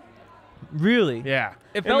down. Really? Yeah.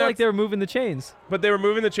 It felt like they were moving the chains. But they were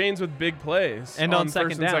moving the chains with big plays. And on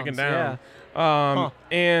first and second down. Yeah.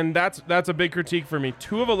 And that's a big critique for me.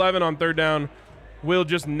 2 of 11 on third down will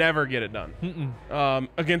just never get it done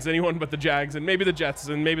against anyone but the Jags and maybe the Jets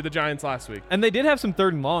and maybe the Giants last week. And they did have some 3rd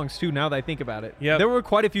and longs, too, now that I think about it. Yep. There were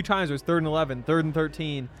quite a few times where it was 3rd and 11, 3rd and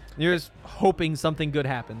 13. You're just hoping something good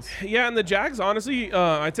happens. Yeah, and the Jags, honestly,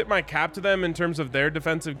 I tip my cap to them in terms of their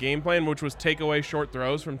defensive game plan, which was take away short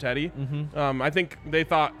throws from Teddy. I think they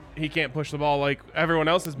thought he can't push the ball like everyone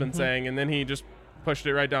else has been saying, and then he just pushed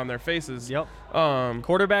it right down their faces. Yep.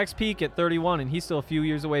 Quarterback's peak at 31, and he's still a few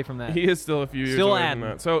years away from that. He is still a few years away from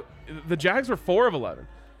that. So the Jags were 4 of 11.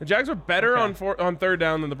 The Jags were better on third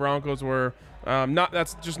down than the Broncos were.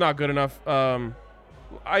 That's just not good enough.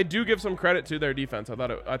 I do give some credit to their defense.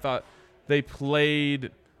 I thought they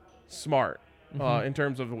played smart in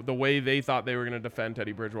terms of the way they thought they were going to defend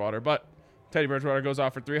Teddy Bridgewater. But Teddy Bridgewater goes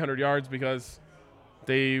off for 300 yards because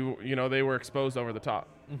they were exposed over the top.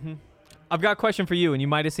 I've got a question for you, and you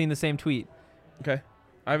might have seen the same tweet. Okay.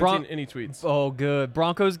 I haven't seen any tweets. Oh, good.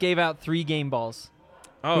 Broncos gave out 3 game balls.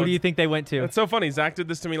 Oh, who do you think they went to? That's so funny. Zach did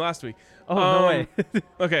this to me last week. Oh, no way.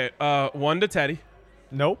 Okay. 1 to Teddy.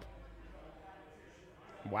 Nope.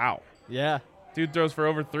 Wow. Yeah. Dude throws for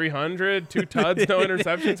over 300, 2 tuds, no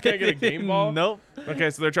interceptions, can't get a game ball. Nope. Okay,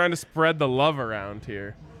 so they're trying to spread the love around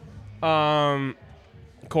here.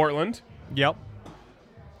 Courtland. Yep.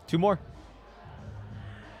 2 more.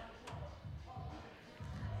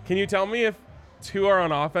 Can you tell me if 2 are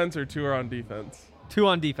on offense or 2 are on defense? 2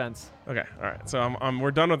 on defense. Okay, all right. So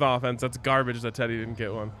we're done with offense. That's garbage that Teddy didn't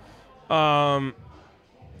get one.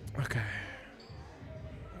 Okay.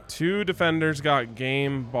 2 defenders got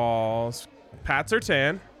game balls. Pat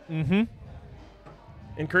Surtain. Mm-hmm.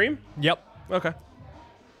 And Kareem? Yep. Okay.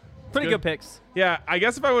 Pretty good picks. Yeah, I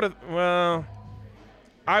guess if I would have,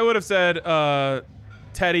 I would have said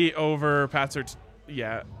Teddy over Pat Surtain.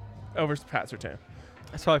 Yeah, over Pat Surtain.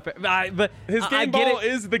 That's probably fair. But his game ball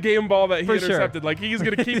is the game ball that he intercepted. Sure. Like, he's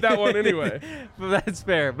going to keep that one anyway. But that's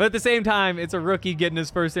fair. But at the same time, it's a rookie getting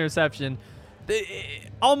his first interception.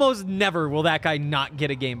 Almost never will that guy not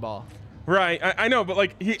get a game ball. Right. I know, but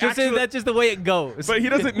like that's just the way it goes. But he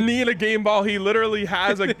doesn't need a game ball. He literally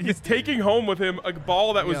has he's taking home with him a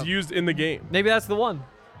ball that was used in the game. Maybe that's the one.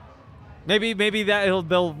 Maybe that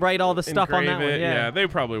they'll write all the stuff on that one. Yeah, they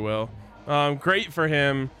probably will. Great for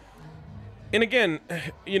him. And again,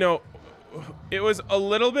 it was a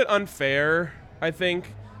little bit unfair, I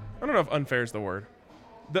think. I don't know if unfair is the word.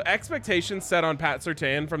 The expectations set on Pat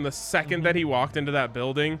Surtain from the second that he walked into that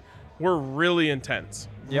building were really intense.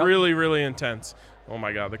 Yep. Really, really intense. Oh,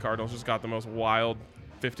 my God. The Cardinals just got the most wild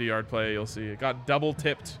 50-yard play you'll see. It got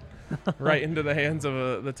double-tipped right into the hands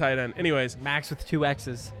of the tight end. Anyways. Max with 2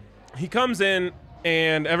 X's. He comes in,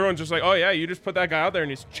 and everyone's just like, oh, yeah, you just put that guy out there, and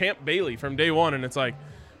he's Champ Bailey from day one. And it's like,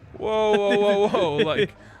 whoa.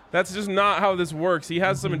 Like, that's just not how this works. He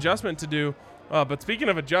has some adjustment to do. But speaking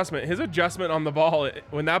of adjustment, his adjustment on the ball,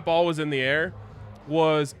 when that ball was in the air,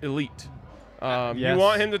 was elite. Yes. You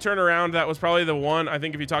want him to turn around. That was probably the one. I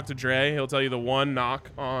think if you talk to Dre, he'll tell you the one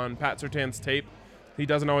knock on Pat Surtain's tape. He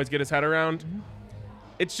doesn't always get his head around. Mm-hmm.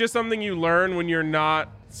 It's just something you learn when you're not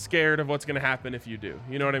scared of what's going to happen if you do.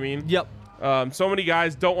 You know what I mean? Yep. So many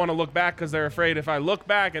guys don't want to look back because they're afraid if I look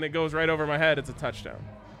back and it goes right over my head, it's a touchdown.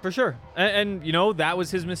 For sure. And that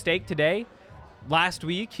was his mistake today. Last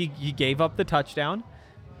week, he gave up the touchdown.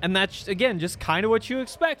 And that's, again, just kind of what you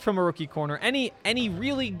expect from a rookie corner. Any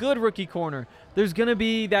really good rookie corner, there's going to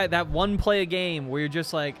be that one play a game where you're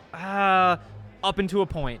just like, up into a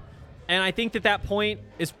point. And I think that point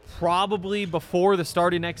is probably before the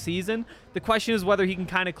start of next season. The question is whether he can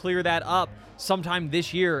kind of clear that up sometime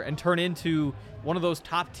this year and turn into one of those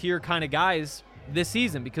top-tier kind of guys this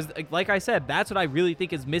season. Because, like I said, that's what I really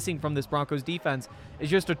think is missing from this Broncos defense is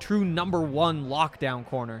just a true number 1 lockdown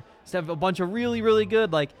corner. Instead of a bunch of really, really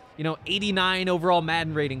good, 89 overall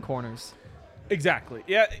Madden rating corners. Exactly.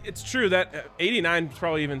 Yeah, it's true that 89 is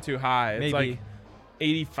probably even too high. It's Maybe. like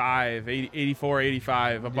 85, 84,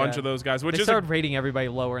 85, a bunch of those guys. Which they is started rating everybody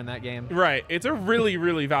lower in that game. Right. It's a really,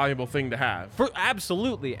 really valuable thing to have.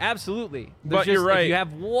 Absolutely. But you're right. If you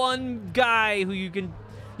have one guy who you can,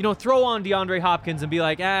 throw on DeAndre Hopkins and be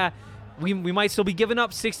like, we might still be giving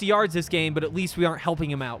up 60 yards this game, but at least we aren't helping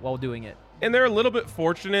him out while doing it. And they're a little bit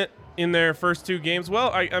fortunate in their first 2 games.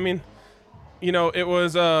 Well, I mean, it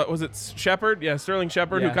was it Shepard? Yeah, Sterling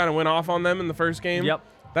Shepard, who kind of went off on them in the first game. Yep.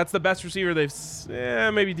 That's the best receiver they've.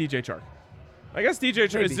 Maybe DJ Chark. I guess DJ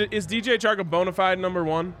Chark is DJ Chark a bona fide number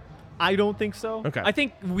one? I don't think so. Okay. I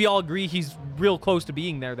think we all agree he's real close to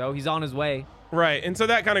being there, though. He's on his way. Right, and so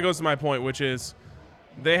that kind of goes to my point, which is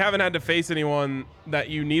they haven't had to face anyone that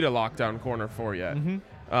you need a lockdown corner for yet.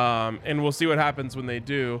 And we'll see what happens when they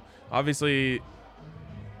do. Obviously,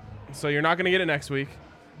 so you're not going to get it next week.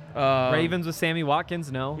 Ravens with Sammy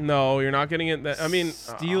Watkins, no. No, you're not getting it.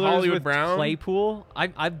 Steelers Hollywood with Brown. Claypool.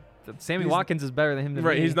 Sammy Watkins is better than him.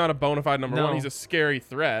 Right, me. he's not a bona fide number No. one. He's a scary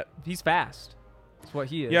threat. He's fast. That's what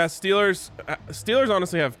he is. Yeah, Steelers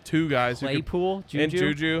honestly have two guys. Claypool, Juju. And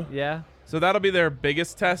Juju. Yeah. So that'll be their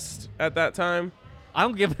biggest test at that time. I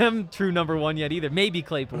don't give them true number one yet either. Maybe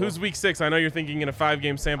Claypool. Who's week 6? I know you're thinking in a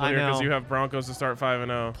 5-game sample here because you have Broncos to start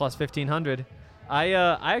 5-0. Plus 1,500.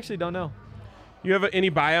 I actually don't know. You have any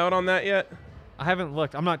buyout on that yet? I haven't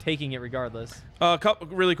looked. I'm not taking it regardless. Couple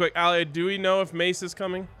really quick, Allie, do we know if Mace is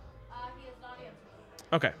coming? He is not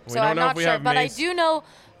in. Okay. We So don't I'm know not if we sure, have but Mace. I do know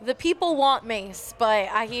the people want Mace, but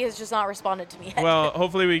he has just not responded to me yet. Well,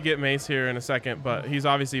 hopefully we get Mace here in a second, but he's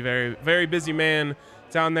obviously very, very busy man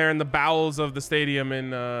down there in the bowels of the stadium in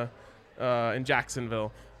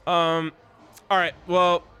Jacksonville. All right.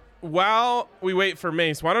 Well, while we wait for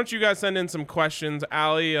Mace, why don't you guys send in some questions?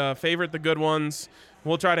 Allie, favorite the good ones.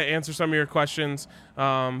 We'll try to answer some of your questions.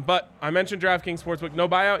 But I mentioned DraftKings Sportsbook. No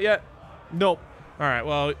buyout yet? Nope. All right.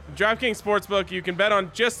 Well, DraftKings Sportsbook, you can bet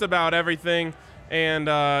on just about everything, and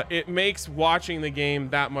it makes watching the game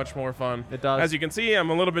that much more fun. It does. As you can see,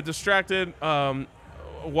 I'm a little bit distracted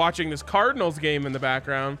watching this Cardinals game in the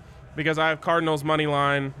background because I have Cardinals money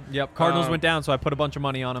line. Yep. Cardinals went down, so I put a bunch of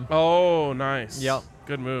money on them. Oh, nice. Yep.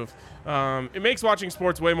 Good move. It makes watching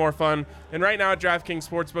sports way more fun. And right now at DraftKings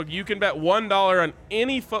Sportsbook, you can bet $1 on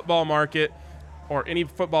any football market or any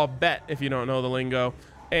football bet if you don't know the lingo.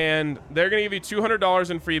 And they're going to give you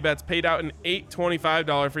 $200 in free bets paid out in 8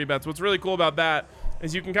 $25 free bets. What's really cool about that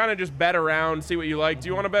is you can kind of just bet around, see what you like. Do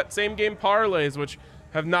you want to bet same game parlays, which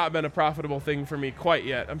have not been a profitable thing for me quite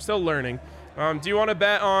yet? I'm still learning. Do you want to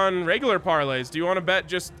bet on regular parlays? Do you want to bet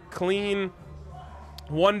just clean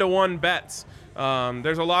 1-to-1 bets?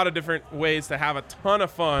 There's a lot of different ways to have a ton of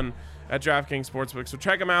fun at DraftKings Sportsbook. So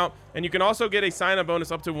check them out. And you can also get a sign-up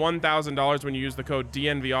bonus up to $1,000 when you use the code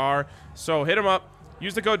DNVR. So hit them up.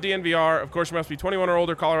 Use the code DNVR. Of course, you must be 21 or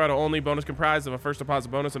older, Colorado only. Bonus comprised of a first deposit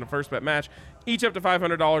bonus and a first bet match. Each up to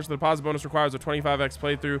 $500. The deposit bonus requires a 25x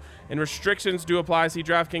playthrough, and restrictions do apply. See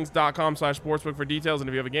DraftKings.com/sportsbook for details. And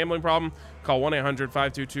if you have a gambling problem, call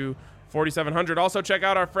 1-800-522-4700. Also, check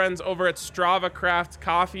out our friends over at Strava Craft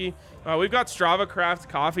Coffee. We've got Strava Craft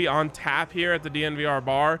Coffee on tap here at the DNVR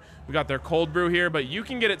Bar. We got their cold brew here, but you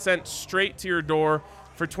can get it sent straight to your door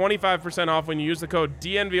for 25% off when you use the code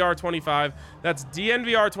DNVR25. That's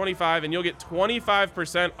DNVR25, and you'll get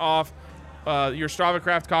 25% off your Strava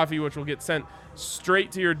Craft coffee, which will get sent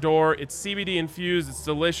straight to your door. It's CBD infused. It's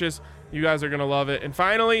delicious. You guys are going to love it. And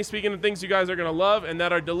finally, speaking of things you guys are going to love and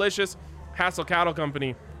that are delicious, Hassel Cattle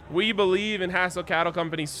Company. We believe in Hassel Cattle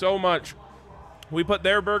Company so much. We put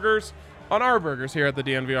their burgers on our burgers here at the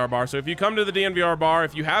DNVR Bar. So if you come to the DNVR Bar,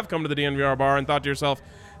 if you have come to the DNVR Bar and thought to yourself,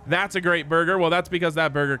 that's a great burger, well, that's because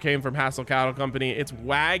that burger came from Hassel Cattle Company. It's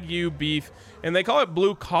Wagyu beef, and they call it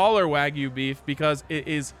blue-collar Wagyu beef because it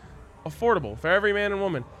is affordable for every man and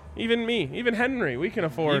woman. Even me, even Henry, we can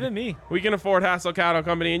afford. Even me. We can afford Hassel Cattle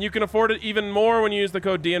Company, and you can afford it even more when you use the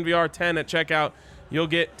code DNVR10 at checkout. You'll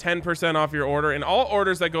get 10% off your order, and all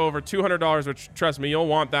orders that go over $200, which, trust me, you'll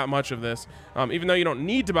want that much of this, even though you don't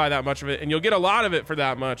need to buy that much of it, and you'll get a lot of it for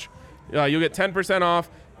that much. You'll get 10% off.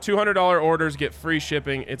 $200 orders get free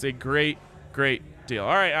shipping. It's a great, great deal.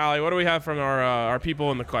 All right, Allie, what do we have from our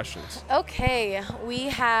people in the questions? Okay, we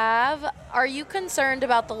have, are you concerned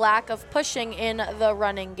about the lack of pushing in the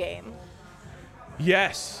running game?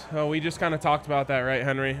 Yes. We just kind of talked about that, right,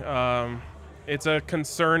 Henry? It's a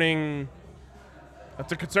concerning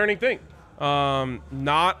thing.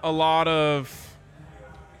 Not a lot of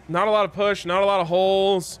push, not a lot of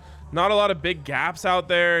holes, not a lot of big gaps out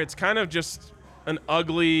there. It's kind of just an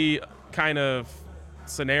ugly kind of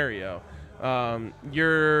scenario.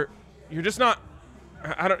 You're just not.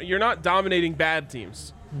 You're not dominating bad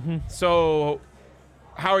teams. Mm-hmm. So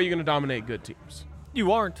how are you going to dominate good teams?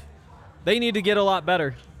 You aren't. They need to get a lot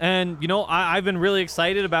better. And I've been really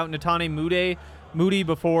excited about Netane Moody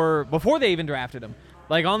before they even drafted him.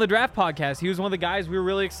 Like on the draft podcast, he was one of the guys we were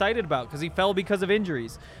really excited about because he fell because of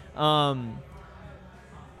injuries.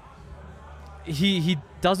 He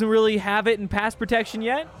doesn't really have it in pass protection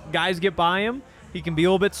yet. Guys get by him. He can be a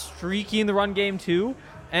little bit streaky in the run game too.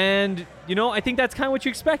 And, I think that's kind of what you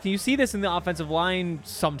expect. And you see this in the offensive line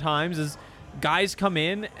sometimes is guys come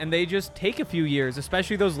in and they just take a few years,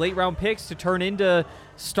 especially those late-round picks, to turn into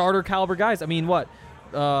starter-caliber guys. I mean,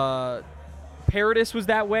 Paradis was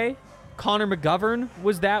that way. Connor McGovern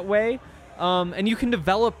was that way. And you can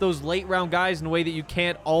develop those late-round guys in a way that you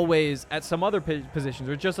can't always at some other positions,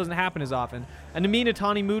 or it just doesn't happen as often. And to me,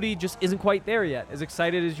 Natani Moody just isn't quite there yet, as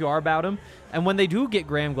excited as you are about him. And when they do get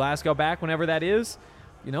Graham Glasgow back, whenever that is,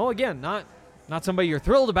 again, not somebody you're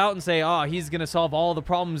thrilled about and say, oh, he's going to solve all the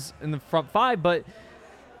problems in the front five, but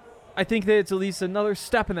I think that it's at least another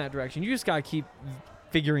step in that direction. You just got to keep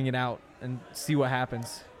figuring it out and see what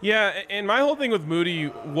happens. Yeah, and my whole thing with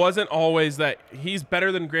Moody wasn't always that he's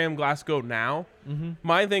better than Graham Glasgow now. Mm-hmm.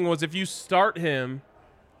 My thing was, if you start him,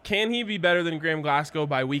 can he be better than Graham Glasgow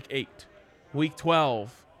by week 8, week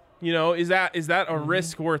 12? Is that a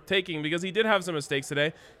risk worth taking? Because he did have some mistakes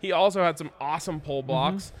today. He also had some awesome pull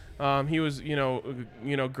blocks. He was,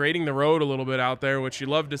 grading the road a little bit out there, which you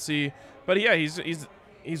love to see. But yeah,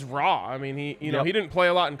 he's raw. I mean, he didn't play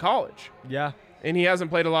a lot in college. Yeah. And he hasn't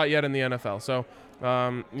played a lot yet in the NFL. So,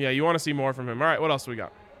 you want to see more from him. All right, what else do we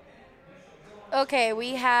got? Okay,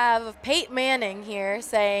 we have Peyton Manning here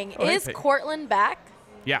saying, is Courtland back?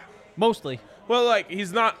 Yeah. Mostly. Well,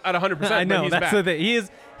 he's not at 100%, I know, but he's that's back. the thing.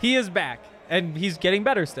 He is back, and he's getting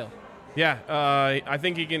better still. Yeah, I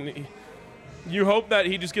think he can. You hope that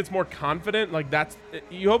he just gets more confident.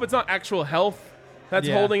 You hope it's not actual health that's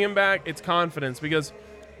holding him back. It's confidence, because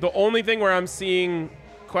the only thing where I'm seeing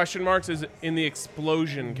question marks is in the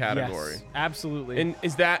explosion category. Yes, absolutely. And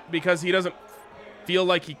is that because he doesn't feel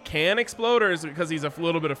like he can explode, or is it because he's a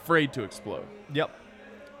little bit afraid to explode? Yep.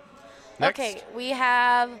 Next. Okay, we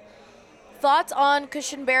have thoughts on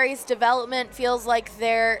Cushenberry's development. Feels like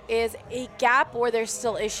there is a gap or there's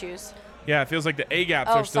still issues. Yeah, it feels like the A gaps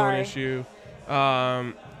are still an issue.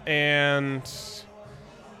 Oh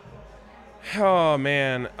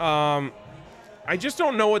man, I just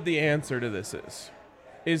don't know what the answer to this is.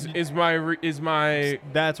 Is my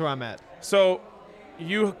That's where I'm at. So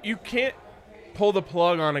you can't pull the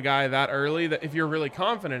plug on a guy that early that if you're really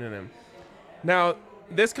confident in him. Now,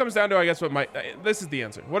 this comes down to, I guess, what this is the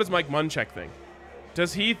answer. What does Mike Munchak think?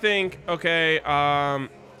 Does he think, okay,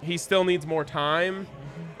 he still needs more time,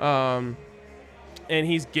 and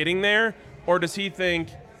he's getting there? Or does he think,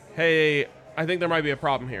 hey, I think there might be a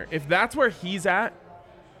problem here? If that's where he's at,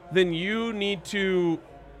 then you need to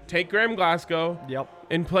take Graham Glasgow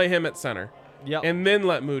and play him at center. And then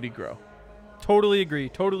let Moody grow. Totally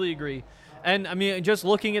agree. And, I mean, just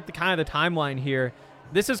looking at the kind of the timeline here,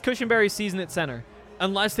 this is Cushenberry's season at center.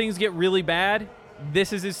 Unless things get really bad,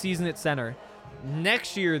 this is his season at center.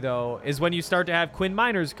 Next year, though, is when you start to have Quinn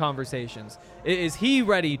Miners conversations. Is he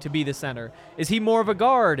ready to be the center? Is he more of a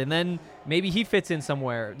guard? And then maybe he fits in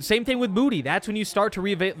somewhere. Same thing with Moody. That's when you start to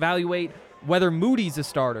reevaluate whether Moody's a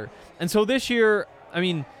starter. And so this year, I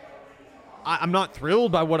mean, I'm not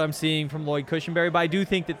thrilled by what I'm seeing from Lloyd Cushenberry, but I do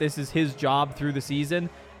think that this is his job through the season.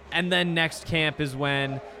 And then next camp is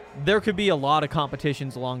when there could be a lot of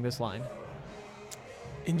competitions along this line.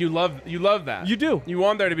 And you love that. You do. You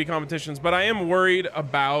want there to be competitions, but I am worried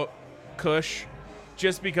about Cush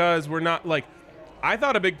just because we're not I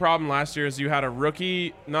thought a big problem last year is you had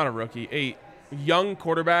a young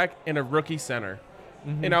quarterback and a rookie center.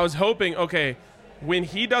 Mm-hmm. And I was hoping, okay, when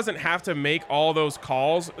he doesn't have to make all those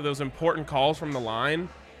calls, those important calls from the line,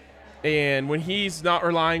 and when he's not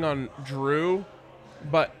relying on Drew,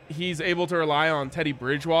 but he's able to rely on Teddy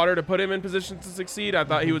Bridgewater to put him in position to succeed, I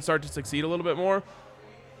thought he would start to succeed a little bit more.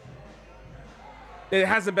 It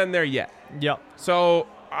hasn't been there yet. Yep. So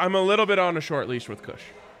I'm a little bit on a short leash with Cush.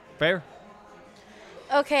 Fair.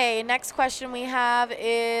 Okay, next question we have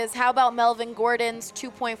is, how about Melvin Gordon's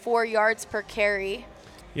 2.4 yards per carry?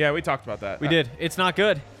 Yeah, we talked about that. We did. It's not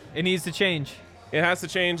good. It needs to change. It has to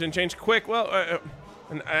change and change quick. Well,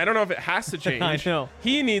 and I don't know if it has to change. I know.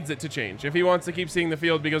 He needs it to change if he wants to keep seeing the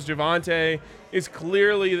field, because Javonte is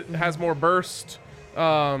clearly has more burst,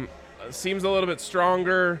 seems a little bit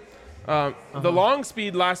stronger. The long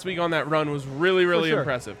speed last week on that run was really, really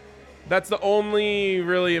impressive. That's the only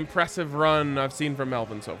really impressive run I've seen from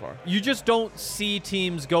Melvin so far. You just don't see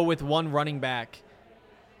teams go with one running back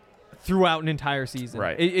throughout an entire season.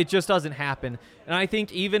 Right. It just doesn't happen. And I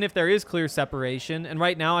think even if there is clear separation, and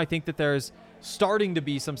right now I think that there's starting to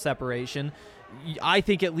be some separation, I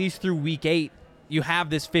think at least through week 8, you have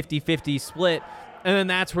this 50-50 split, and then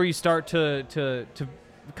that's where you start to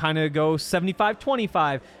kind of go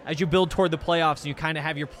 75-25 as you build toward the playoffs, and you kind of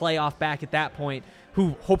have your playoff back at that point,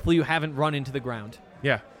 who hopefully you haven't run into the ground.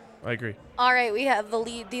 Yeah, I agree. All right, we have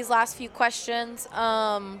these last few questions.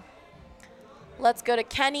 Let's go to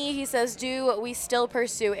Kenny. He says, do we still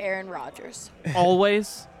pursue Aaron Rodgers?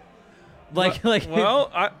 Always. Let's Henry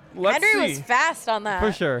Henry see. was fast on that.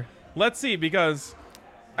 for sure. Let's see, because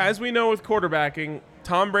as we know with quarterbacking,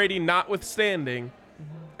 Tom Brady notwithstanding,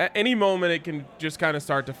 at any moment it can just kind of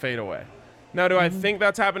start to fade away. Now, do I think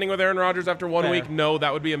that's happening with Aaron Rodgers after 1 Fair. week? No,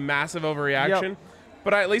 that would be a massive overreaction. Yep.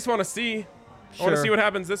 But I at least want to see. I want to Sure. see what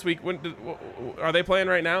happens this week. Are they playing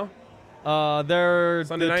right now? They're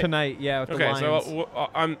Sunday night? tonight. Yeah, with the Okay, Lions.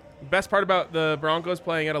 so best part about the Broncos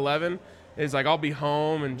playing at 11 is like I'll be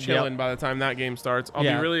home and chilling by the time that game starts. I'll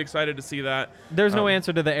be really excited to see that. There's no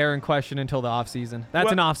answer to the Aaron question until the offseason.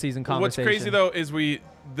 That's an offseason conversation. What's crazy though is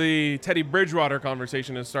the Teddy Bridgewater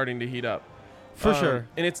conversation is starting to heat up. For sure.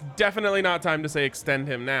 And it's definitely not time to say extend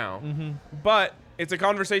him now. But it's a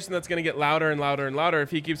conversation that's going to get louder and louder and louder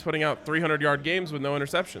if he keeps putting out 300-yard games with no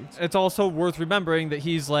interceptions. It's also worth remembering that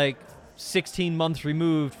he's like 16 months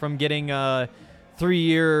removed from getting a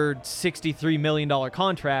 3-year, $63 million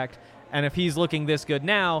contract. And if he's looking this good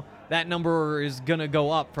now, that number is going to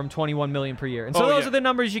go up from $21 million per year. And so those are the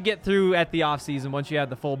numbers you get through at the offseason once you have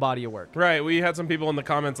the full body of work. Right. We had some people in the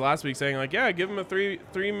comments last week saying, like, yeah, give him a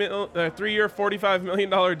 3-year, $45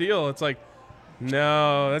 million deal. It's like,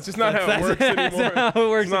 no, that's just not how it works anymore. That's not how it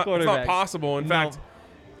works It's with not quarterbacks. possible. In No. fact,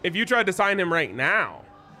 if you tried to sign him right now,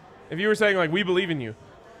 if you were saying, like, we believe in you,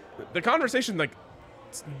 the conversation, like,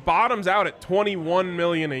 bottoms out at $21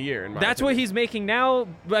 million a year. In my That's what opinion. he's making now.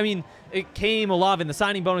 I mean, it came a lot in the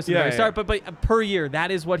signing bonus at the very start, but per year,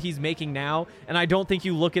 that is what he's making now. And I don't think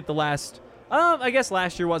you look at the last. I guess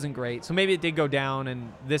last year wasn't great, so maybe it did go down,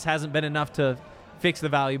 and this hasn't been enough to fix the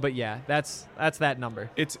value. But yeah, that's that number.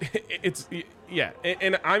 It's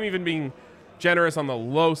and I'm even being generous on the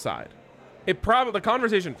low side. The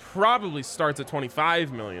conversation probably starts at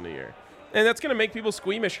 $25 million a year, and that's going to make people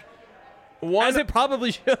squeamish. As it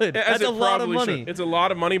probably should. That's a lot of money. It's a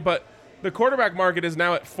lot of money, but the quarterback market is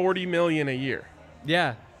now at $40 million a year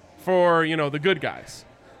Yeah. for the good guys.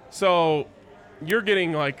 So you're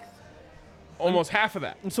getting like almost half of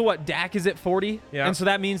that. And so what? Dak is at 40. Yeah. And so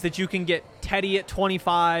that means that you can get Teddy at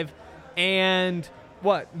 25, and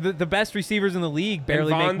what? The best receivers in the league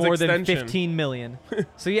barely make Vaughn's more extension. than $15 million.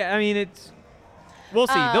 So yeah, I mean it's. We'll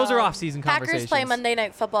see. Those are off-season conversations. Packers play Monday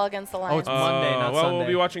Night Football against the Lions. Oh, it's Monday, not well, Sunday. we'll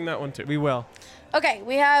be watching that one too. We will. Okay,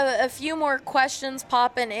 we have a few more questions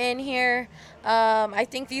popping in here. I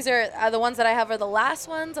think these are the ones that I have are the last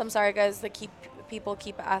ones. I'm sorry, guys, people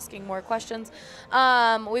keep asking more questions.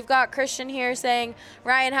 We've got Christian here saying,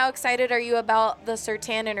 Ryan, how excited are you about the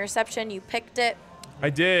Surtain interception? You picked it.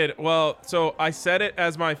 I did. Well, so I said it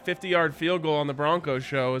as my 50-yard field goal on the Broncos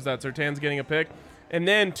show, is that Surtain's getting a pick. And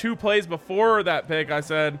then 2 plays before that pick, I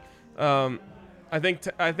said, I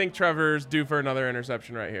think Trevor's due for another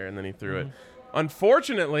interception right here, and then he threw it.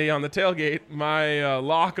 Unfortunately, on the tailgate, my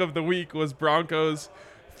lock of the week was Broncos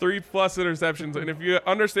 3+ interceptions. And if you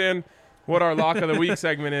understand what our lock of the week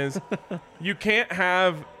segment is, you can't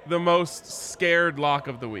have the most scared lock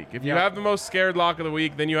of the week. If you have the most scared lock of the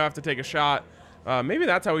week, then you have to take a shot. Maybe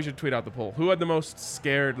that's how we should tweet out the poll. Who had the most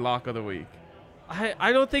scared lock of the week?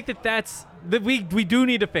 I don't think that's we do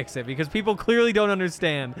need to fix it because people clearly don't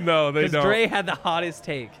understand. No, they don't. Because Dre had the hottest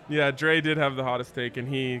take. Yeah, Dre did have the hottest take, and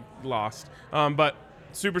he lost. But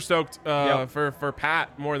super stoked for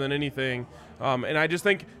Pat more than anything. And I just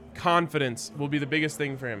think confidence will be the biggest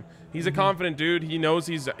thing for him. He's a confident dude. He knows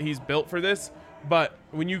he's built for this. But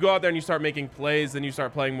when you go out there and you start making plays, then you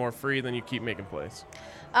start playing more free, then you keep making plays.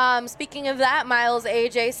 Speaking of that, Miles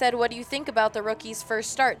AJ said, what do you think about the rookies'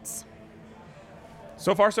 first starts?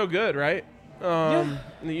 So far, so good, right?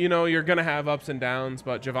 You're going to have ups and downs,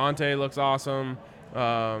 but Javonte looks awesome.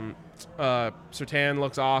 Surtain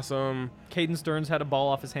looks awesome. Caden Stearns had a ball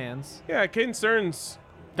off his hands. Yeah, Caden Stearns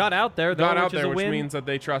Got out there, though, which means that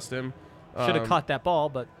they trust him. Should have caught that ball,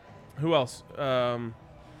 but... Who else?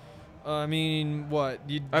 I mean, what?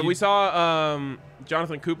 We saw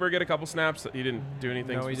Jonathan Cooper get a couple snaps. He didn't do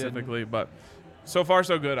anything No, he specifically, but so far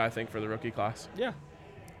so good, I think, for the rookie class. Yeah.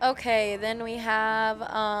 Okay, then we have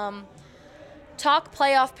talk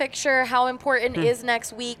playoff picture. How important is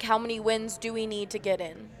next week? How many wins do we need to get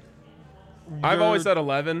in? I've always said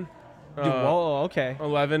 11. Whoa, okay.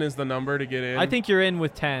 11 is the number to get in. I think you're in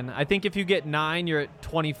with 10. I think if you get 9, you're at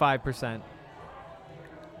 25%.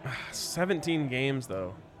 17 games,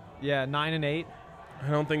 though. Yeah, 9 and 8. I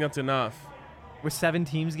don't think that's enough. With 7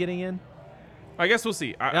 teams getting in? I guess we'll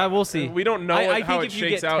see. We'll see. We don't know I how think it if you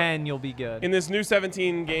shakes get out. 10, you'll be good. In this new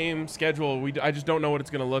 17-game schedule, I just don't know what it's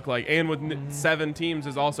going to look like. And with 7 teams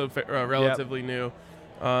is also relatively new.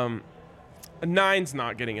 9's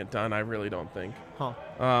not getting it done, I really don't think. Huh.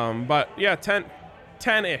 But, yeah,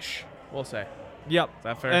 10-ish, we'll say. Yep. Is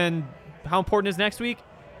that fair? And how important is next week?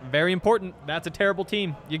 Very important. That's a terrible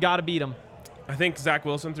team. You got to beat them. I think Zach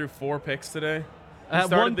Wilson threw 4 picks today. At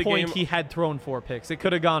one point, he had thrown 4 picks. It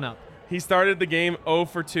could have gone up. He started the game 0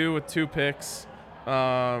 for 2 with 2 picks.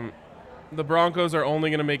 The Broncos are only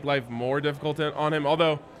going to make life more difficult on him,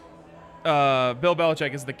 although Bill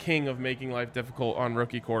Belichick is the king of making life difficult on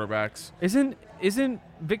rookie quarterbacks. Isn't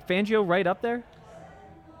Vic Fangio right up there?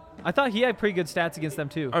 I thought he had pretty good stats against them,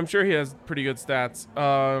 too. I'm sure he has pretty good stats.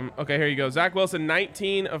 Okay, here you go. Zach Wilson,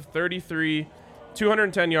 19 of 33,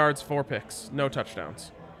 210 yards, 4 picks, no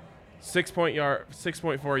touchdowns.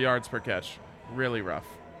 6.4 yards per catch. Really rough.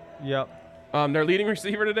 Yep. Their leading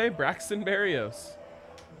receiver today, Braxton Berrios.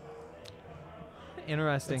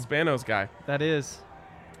 Interesting. Spanos guy. That is.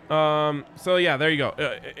 So, yeah, there you go.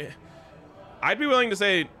 I'd be willing to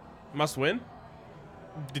say must win.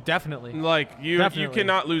 Definitely. Like, you Definitely.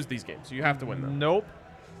 cannot lose these games. You have to win them. Nope.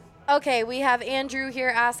 Okay, we have Andrew here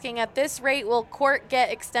asking, at this rate, will Court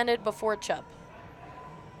get extended before Chubb?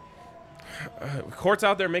 Court's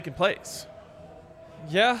out there making plays.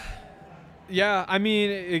 Yeah. Yeah, I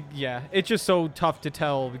mean, it's just so tough to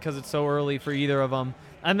tell because it's so early for either of them.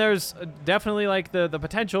 And there's definitely, like, the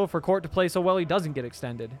potential for Court to play so well he doesn't get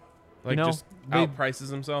extended. Like, just outprices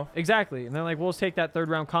himself. Exactly. And then, like, we'll just take that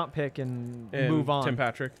third-round comp pick and move on. Tim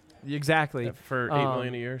Patrick. Exactly. For $8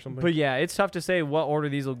 million a year or something. But, yeah, it's tough to say what order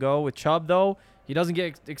these will go. With Chubb, though, he doesn't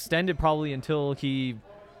get extended probably until he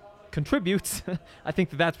contributes. I think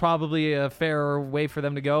that's probably a fair way for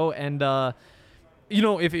them to go. And,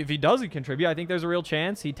 if he doesn't contribute, I think there's a real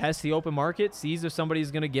chance he tests the open market, sees if somebody's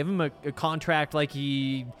going to give him a contract like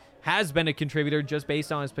he has been a contributor just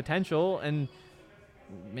based on his potential, and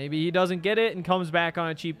maybe he doesn't get it and comes back on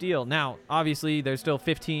a cheap deal. Now, obviously, there's still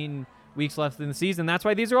 15 weeks left in the season. That's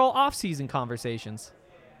why these are all off-season conversations.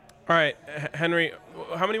 All right, Henry,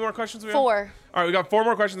 how many more questions do we have? 4. All right, we got 4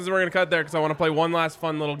 more questions, and we're going to cut there because I want to play one last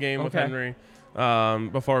fun little game with Henry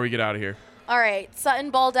before we get out of here. All right, Sutton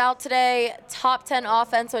balled out today. Top 10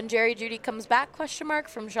 offense when Jerry Jeudy comes back, question mark,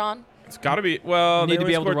 from Sean. It's got to be, well, Need they to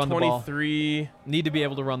only be able to scored run the ball. 23. Need to be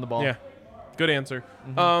able to run the ball. Yeah, good answer.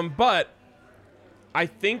 But I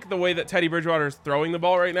think the way that Teddy Bridgewater is throwing the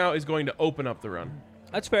ball right now is going to open up the run.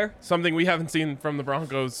 That's fair. Something we haven't seen from the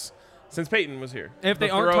Broncos since Peyton was here. If the they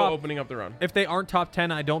aren't opening up the run. If they aren't top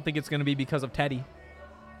 10, I don't think it's going to be because of Teddy.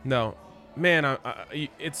 No. Man,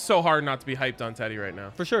 it's so hard not to be hyped on Teddy right now.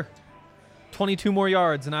 For sure. 22 more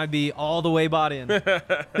yards, and I'd be all the way bought in.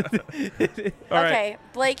 Okay,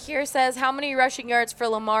 Blake here says, how many rushing yards for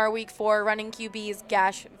Lamar week 4 running QBs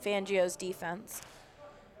gash Fangio's defense?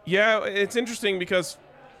 Yeah, it's interesting because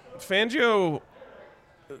Fangio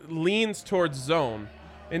leans towards zone,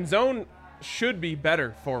 and zone should be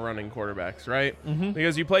better for running quarterbacks, right?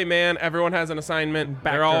 Because you play man, everyone has an assignment,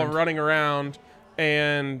 they're all running around,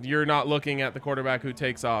 and you're not looking at the quarterback who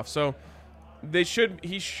takes off. So he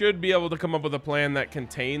should be able to come up with a plan that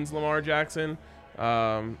contains Lamar Jackson.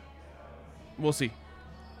 We'll see.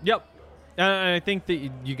 Yep. And I think that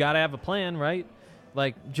you got to have a plan, right?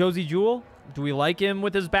 Like Josie Jewell, do we like him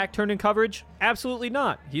with his back turned in coverage? Absolutely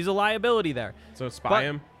not. He's a liability there. So spy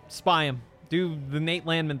him? Spy him. Do the Nate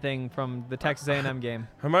Landman thing from the Texas A&M game.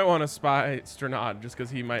 I might want to spy Strnad just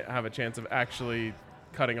because he might have a chance of actually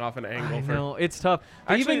cutting off an angle. I know, it's tough.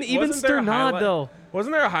 But Actually, even Strnad, though.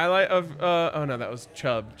 Wasn't there a highlight of oh no, that was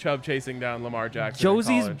Chubb chasing down Lamar Jackson?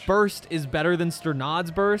 Josie's burst is better than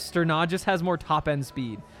Strnad's burst. Strnad just has more top end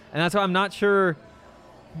speed, and that's why I'm not sure.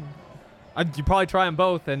 You probably try them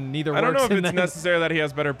both, and neither works. I don't know if it's necessary that he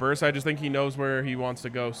has better burst. I just think he knows where he wants to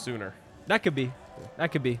go sooner. That could be.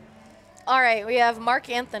 That could be. All right, we have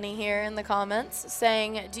Mark Anthony here in the comments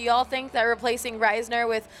saying, do y'all think that replacing Reisner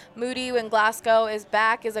with Moody when Glasgow is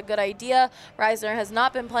back is a good idea? Reisner has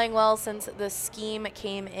not been playing well since the scheme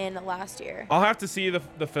came in last year. I'll have to see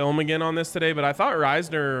the film again on this today, but I thought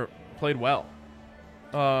Reisner played well.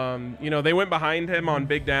 They went behind him on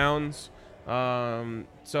big downs.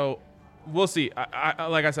 So we'll see. I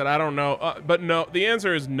like I said, I don't know. But no, the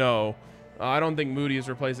answer is no. I don't think Moody is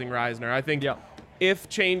replacing Reisner. I think if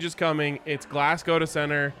change is coming, it's Glasgow to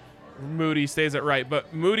center, Moody stays at right.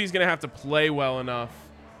 But Moody's going to have to play well enough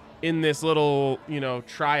in this little,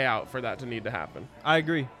 tryout for that to need to happen. I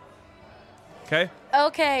agree. Okay.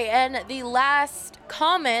 Okay, and the last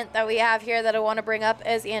comment that we have here that I want to bring up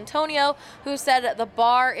is Antonio, who said the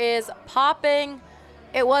bar is popping.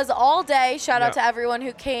 It was all day. Shout out to everyone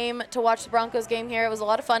who came to watch the Broncos game here. It was a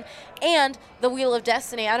lot of fun. And the Wheel of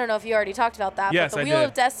Destiny. I don't know if you already talked about that. Yes, but the I Wheel did.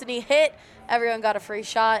 of Destiny hit. Everyone got a free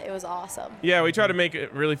shot. It was awesome. Yeah, we try to make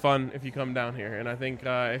it really fun if you come down here. And I think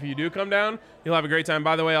if you do come down, you'll have a great time.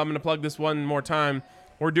 By the way, I'm going to plug this one more time.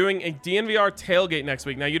 we're doing a DNVR tailgate next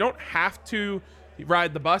week. Now, you don't have to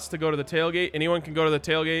ride the bus to go to the tailgate. Anyone can go to the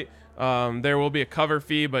tailgate. There will be a cover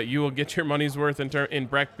fee, but you will get your money's worth in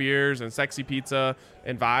Breck beers and sexy pizza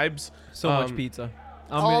and vibes. So much pizza.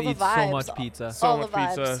 I'm all going to the eat so vibes. much pizza. So All much the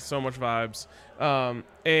pizza, vibes. so much vibes.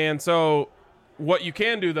 And so what you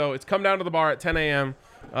can do, though, is come down to the bar at 10 a.m.,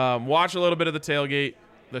 watch a little bit of the tailgate,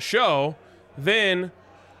 the show, then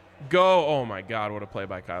go. Oh, my God, what a play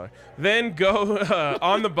by Kyler. Then go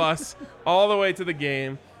on the bus all the way to the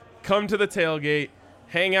game, come to the tailgate,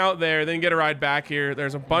 hang out there, then get a ride back here.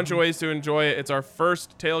 There's a bunch of ways to enjoy it. It's our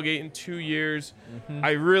first tailgate in 2 years.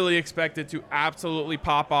 I really expect it to absolutely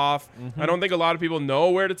pop off. I don't think a lot of people know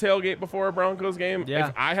where to tailgate before a Broncos game. Yeah.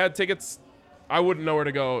 If I had tickets, I wouldn't know where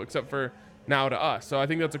to go except for now to us. So I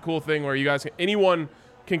think that's a cool thing where you guys, anyone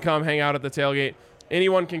can come hang out at the tailgate.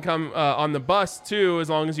 Anyone can come on the bus too, as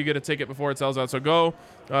long as you get a ticket before it sells out. So go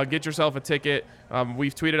get yourself a ticket.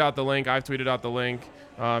 We've tweeted out the link. I've tweeted out the link.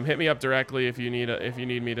 Hit me up directly if you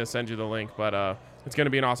need me to send you the link. But it's going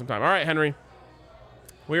to be an awesome time. All right, Henry,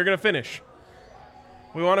 we're going to finish.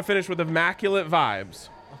 We want to finish with immaculate vibes.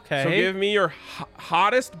 Okay. So give me your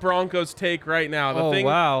hottest Broncos take right now. The thing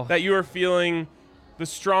that you are feeling the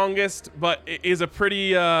strongest, but it is a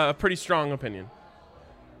pretty strong opinion.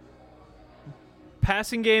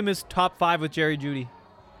 Passing game is top 5 with Jerry Jeudy.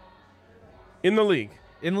 In the league.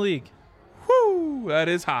 In the league. Whoo, that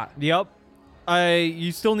is hot. Yep.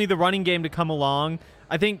 You still need the running game to come along.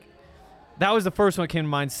 I think that was the first one that came to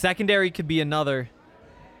mind. Secondary could be another.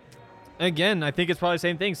 Again, I think it's probably the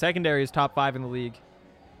same thing. Secondary is top 5 in the league.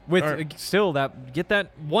 With still get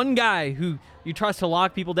that one guy who you trust to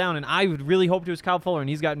lock people down, and I would really hope it was Kyle Fuller, and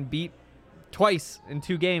he's gotten beat twice in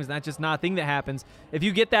 2 games, and that's just not a thing that happens. If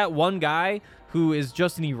you get that one guy who is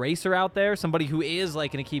just an eraser out there, somebody who is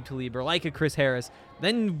like an Aqib Talib or like a Chris Harris,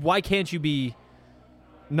 then why can't you be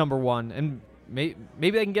number 1? And maybe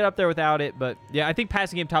they can get up there without it, but yeah, I think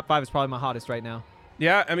passing game top 5 is probably my hottest right now.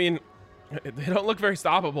 Yeah, I mean, they don't look very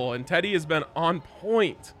stoppable, and Teddy has been on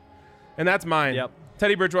point, and that's mine. Yep.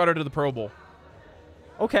 Teddy Bridgewater to the Pro Bowl.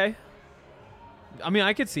 Okay. I mean,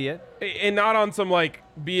 I could see it. And not on some like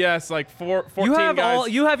BS like 14 guys.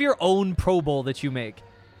 You have your own Pro Bowl that you make.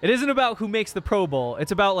 It isn't about who makes the Pro Bowl.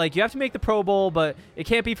 It's about like you have to make the Pro Bowl, but it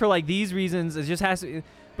can't be for like these reasons. It just has to.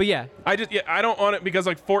 But yeah, I don't want it because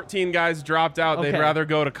like 14 guys dropped out. Okay. They'd rather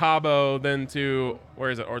go to Cabo than to where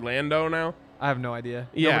is it? Orlando now. I have no idea.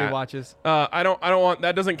 Yeah. Nobody watches. I don't want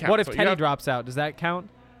that. Doesn't count. What if So Teddy drops out? Does that count?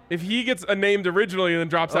 If he gets named originally and then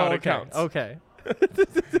drops out, it counts. Okay.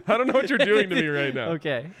 I don't know what you're doing to me right now.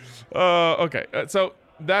 Okay. Okay. So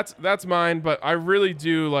that's mine, but I really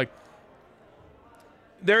do like.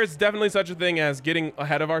 There is definitely such a thing as getting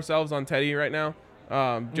ahead of ourselves on Teddy right now,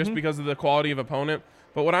 just because of the quality of opponent.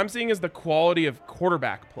 But what I'm seeing is the quality of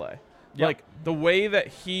quarterback play. Yep. Like the way that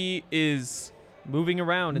he is moving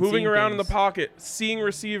around in the pocket, seeing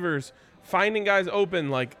receivers, finding guys open,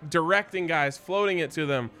 like directing guys, floating it to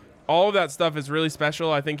them. All of that stuff is really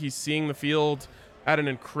special. I think he's seeing the field at an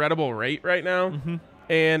incredible rate right now.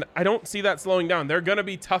 And I don't see that slowing down. There are going to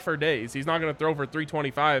be tougher days. He's not going to throw for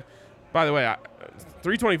 325. By the way,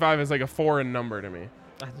 325 is like a foreign number to me.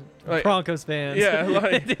 Like, Broncos fans. Yeah,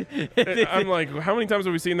 like I'm like, how many times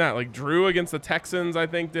have we seen that? Like Drew against the Texans, I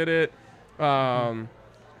think, did it.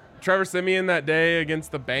 Trevor Siemian that day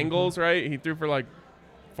against the Bengals, right? He threw for like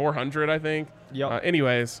 400, I think. Yep.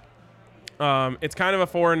 Anyways, it's kind of a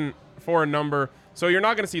foreign number, so you're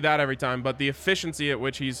not going to see that every time. But the efficiency at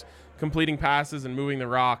which he's completing passes and moving the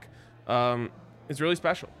rock is really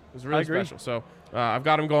special. It's really special. So I've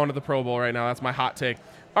got him going to the Pro Bowl right now. That's my hot take.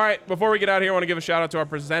 All right, before we get out of here, I want to give a shout-out to our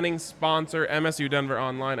presenting sponsor, MSU Denver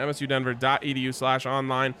Online,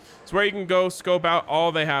 msudenver.edu/online. It's where you can go scope out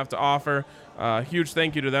all they have to offer. Huge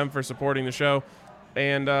thank you to them for supporting the show.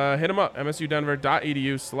 And hit them up,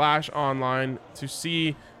 msudenver.edu/online, to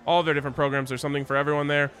see all their different programs. There's something for everyone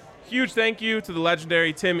there. Huge thank you to the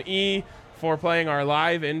legendary Tim E. for playing our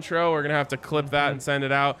live intro. We're going to have to clip that and send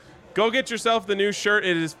it out. Go get yourself the new shirt.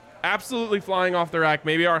 It is absolutely flying off the rack.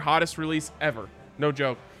 Maybe our hottest release ever. No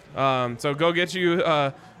joke. So go get you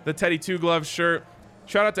the Teddy Two Gloves shirt.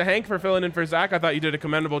 Shout out to Hank for filling in for Zach. I thought you did a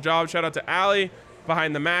commendable job. Shout out to Allie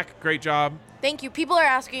behind the Mac. Great job. Thank you. People are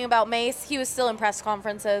asking about Mace. He was still in press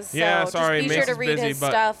conferences. So yeah, sorry. just be Mace sure to read is busy, his but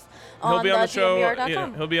stuff on the show.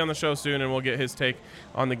 DNVR.com. Yeah, he'll be on the show soon, and we'll get his take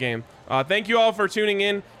on the game. Thank you all for tuning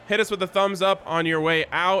in. Hit us with a thumbs up on your way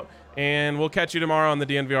out, and we'll catch you tomorrow on the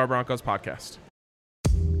DNVR Broncos podcast.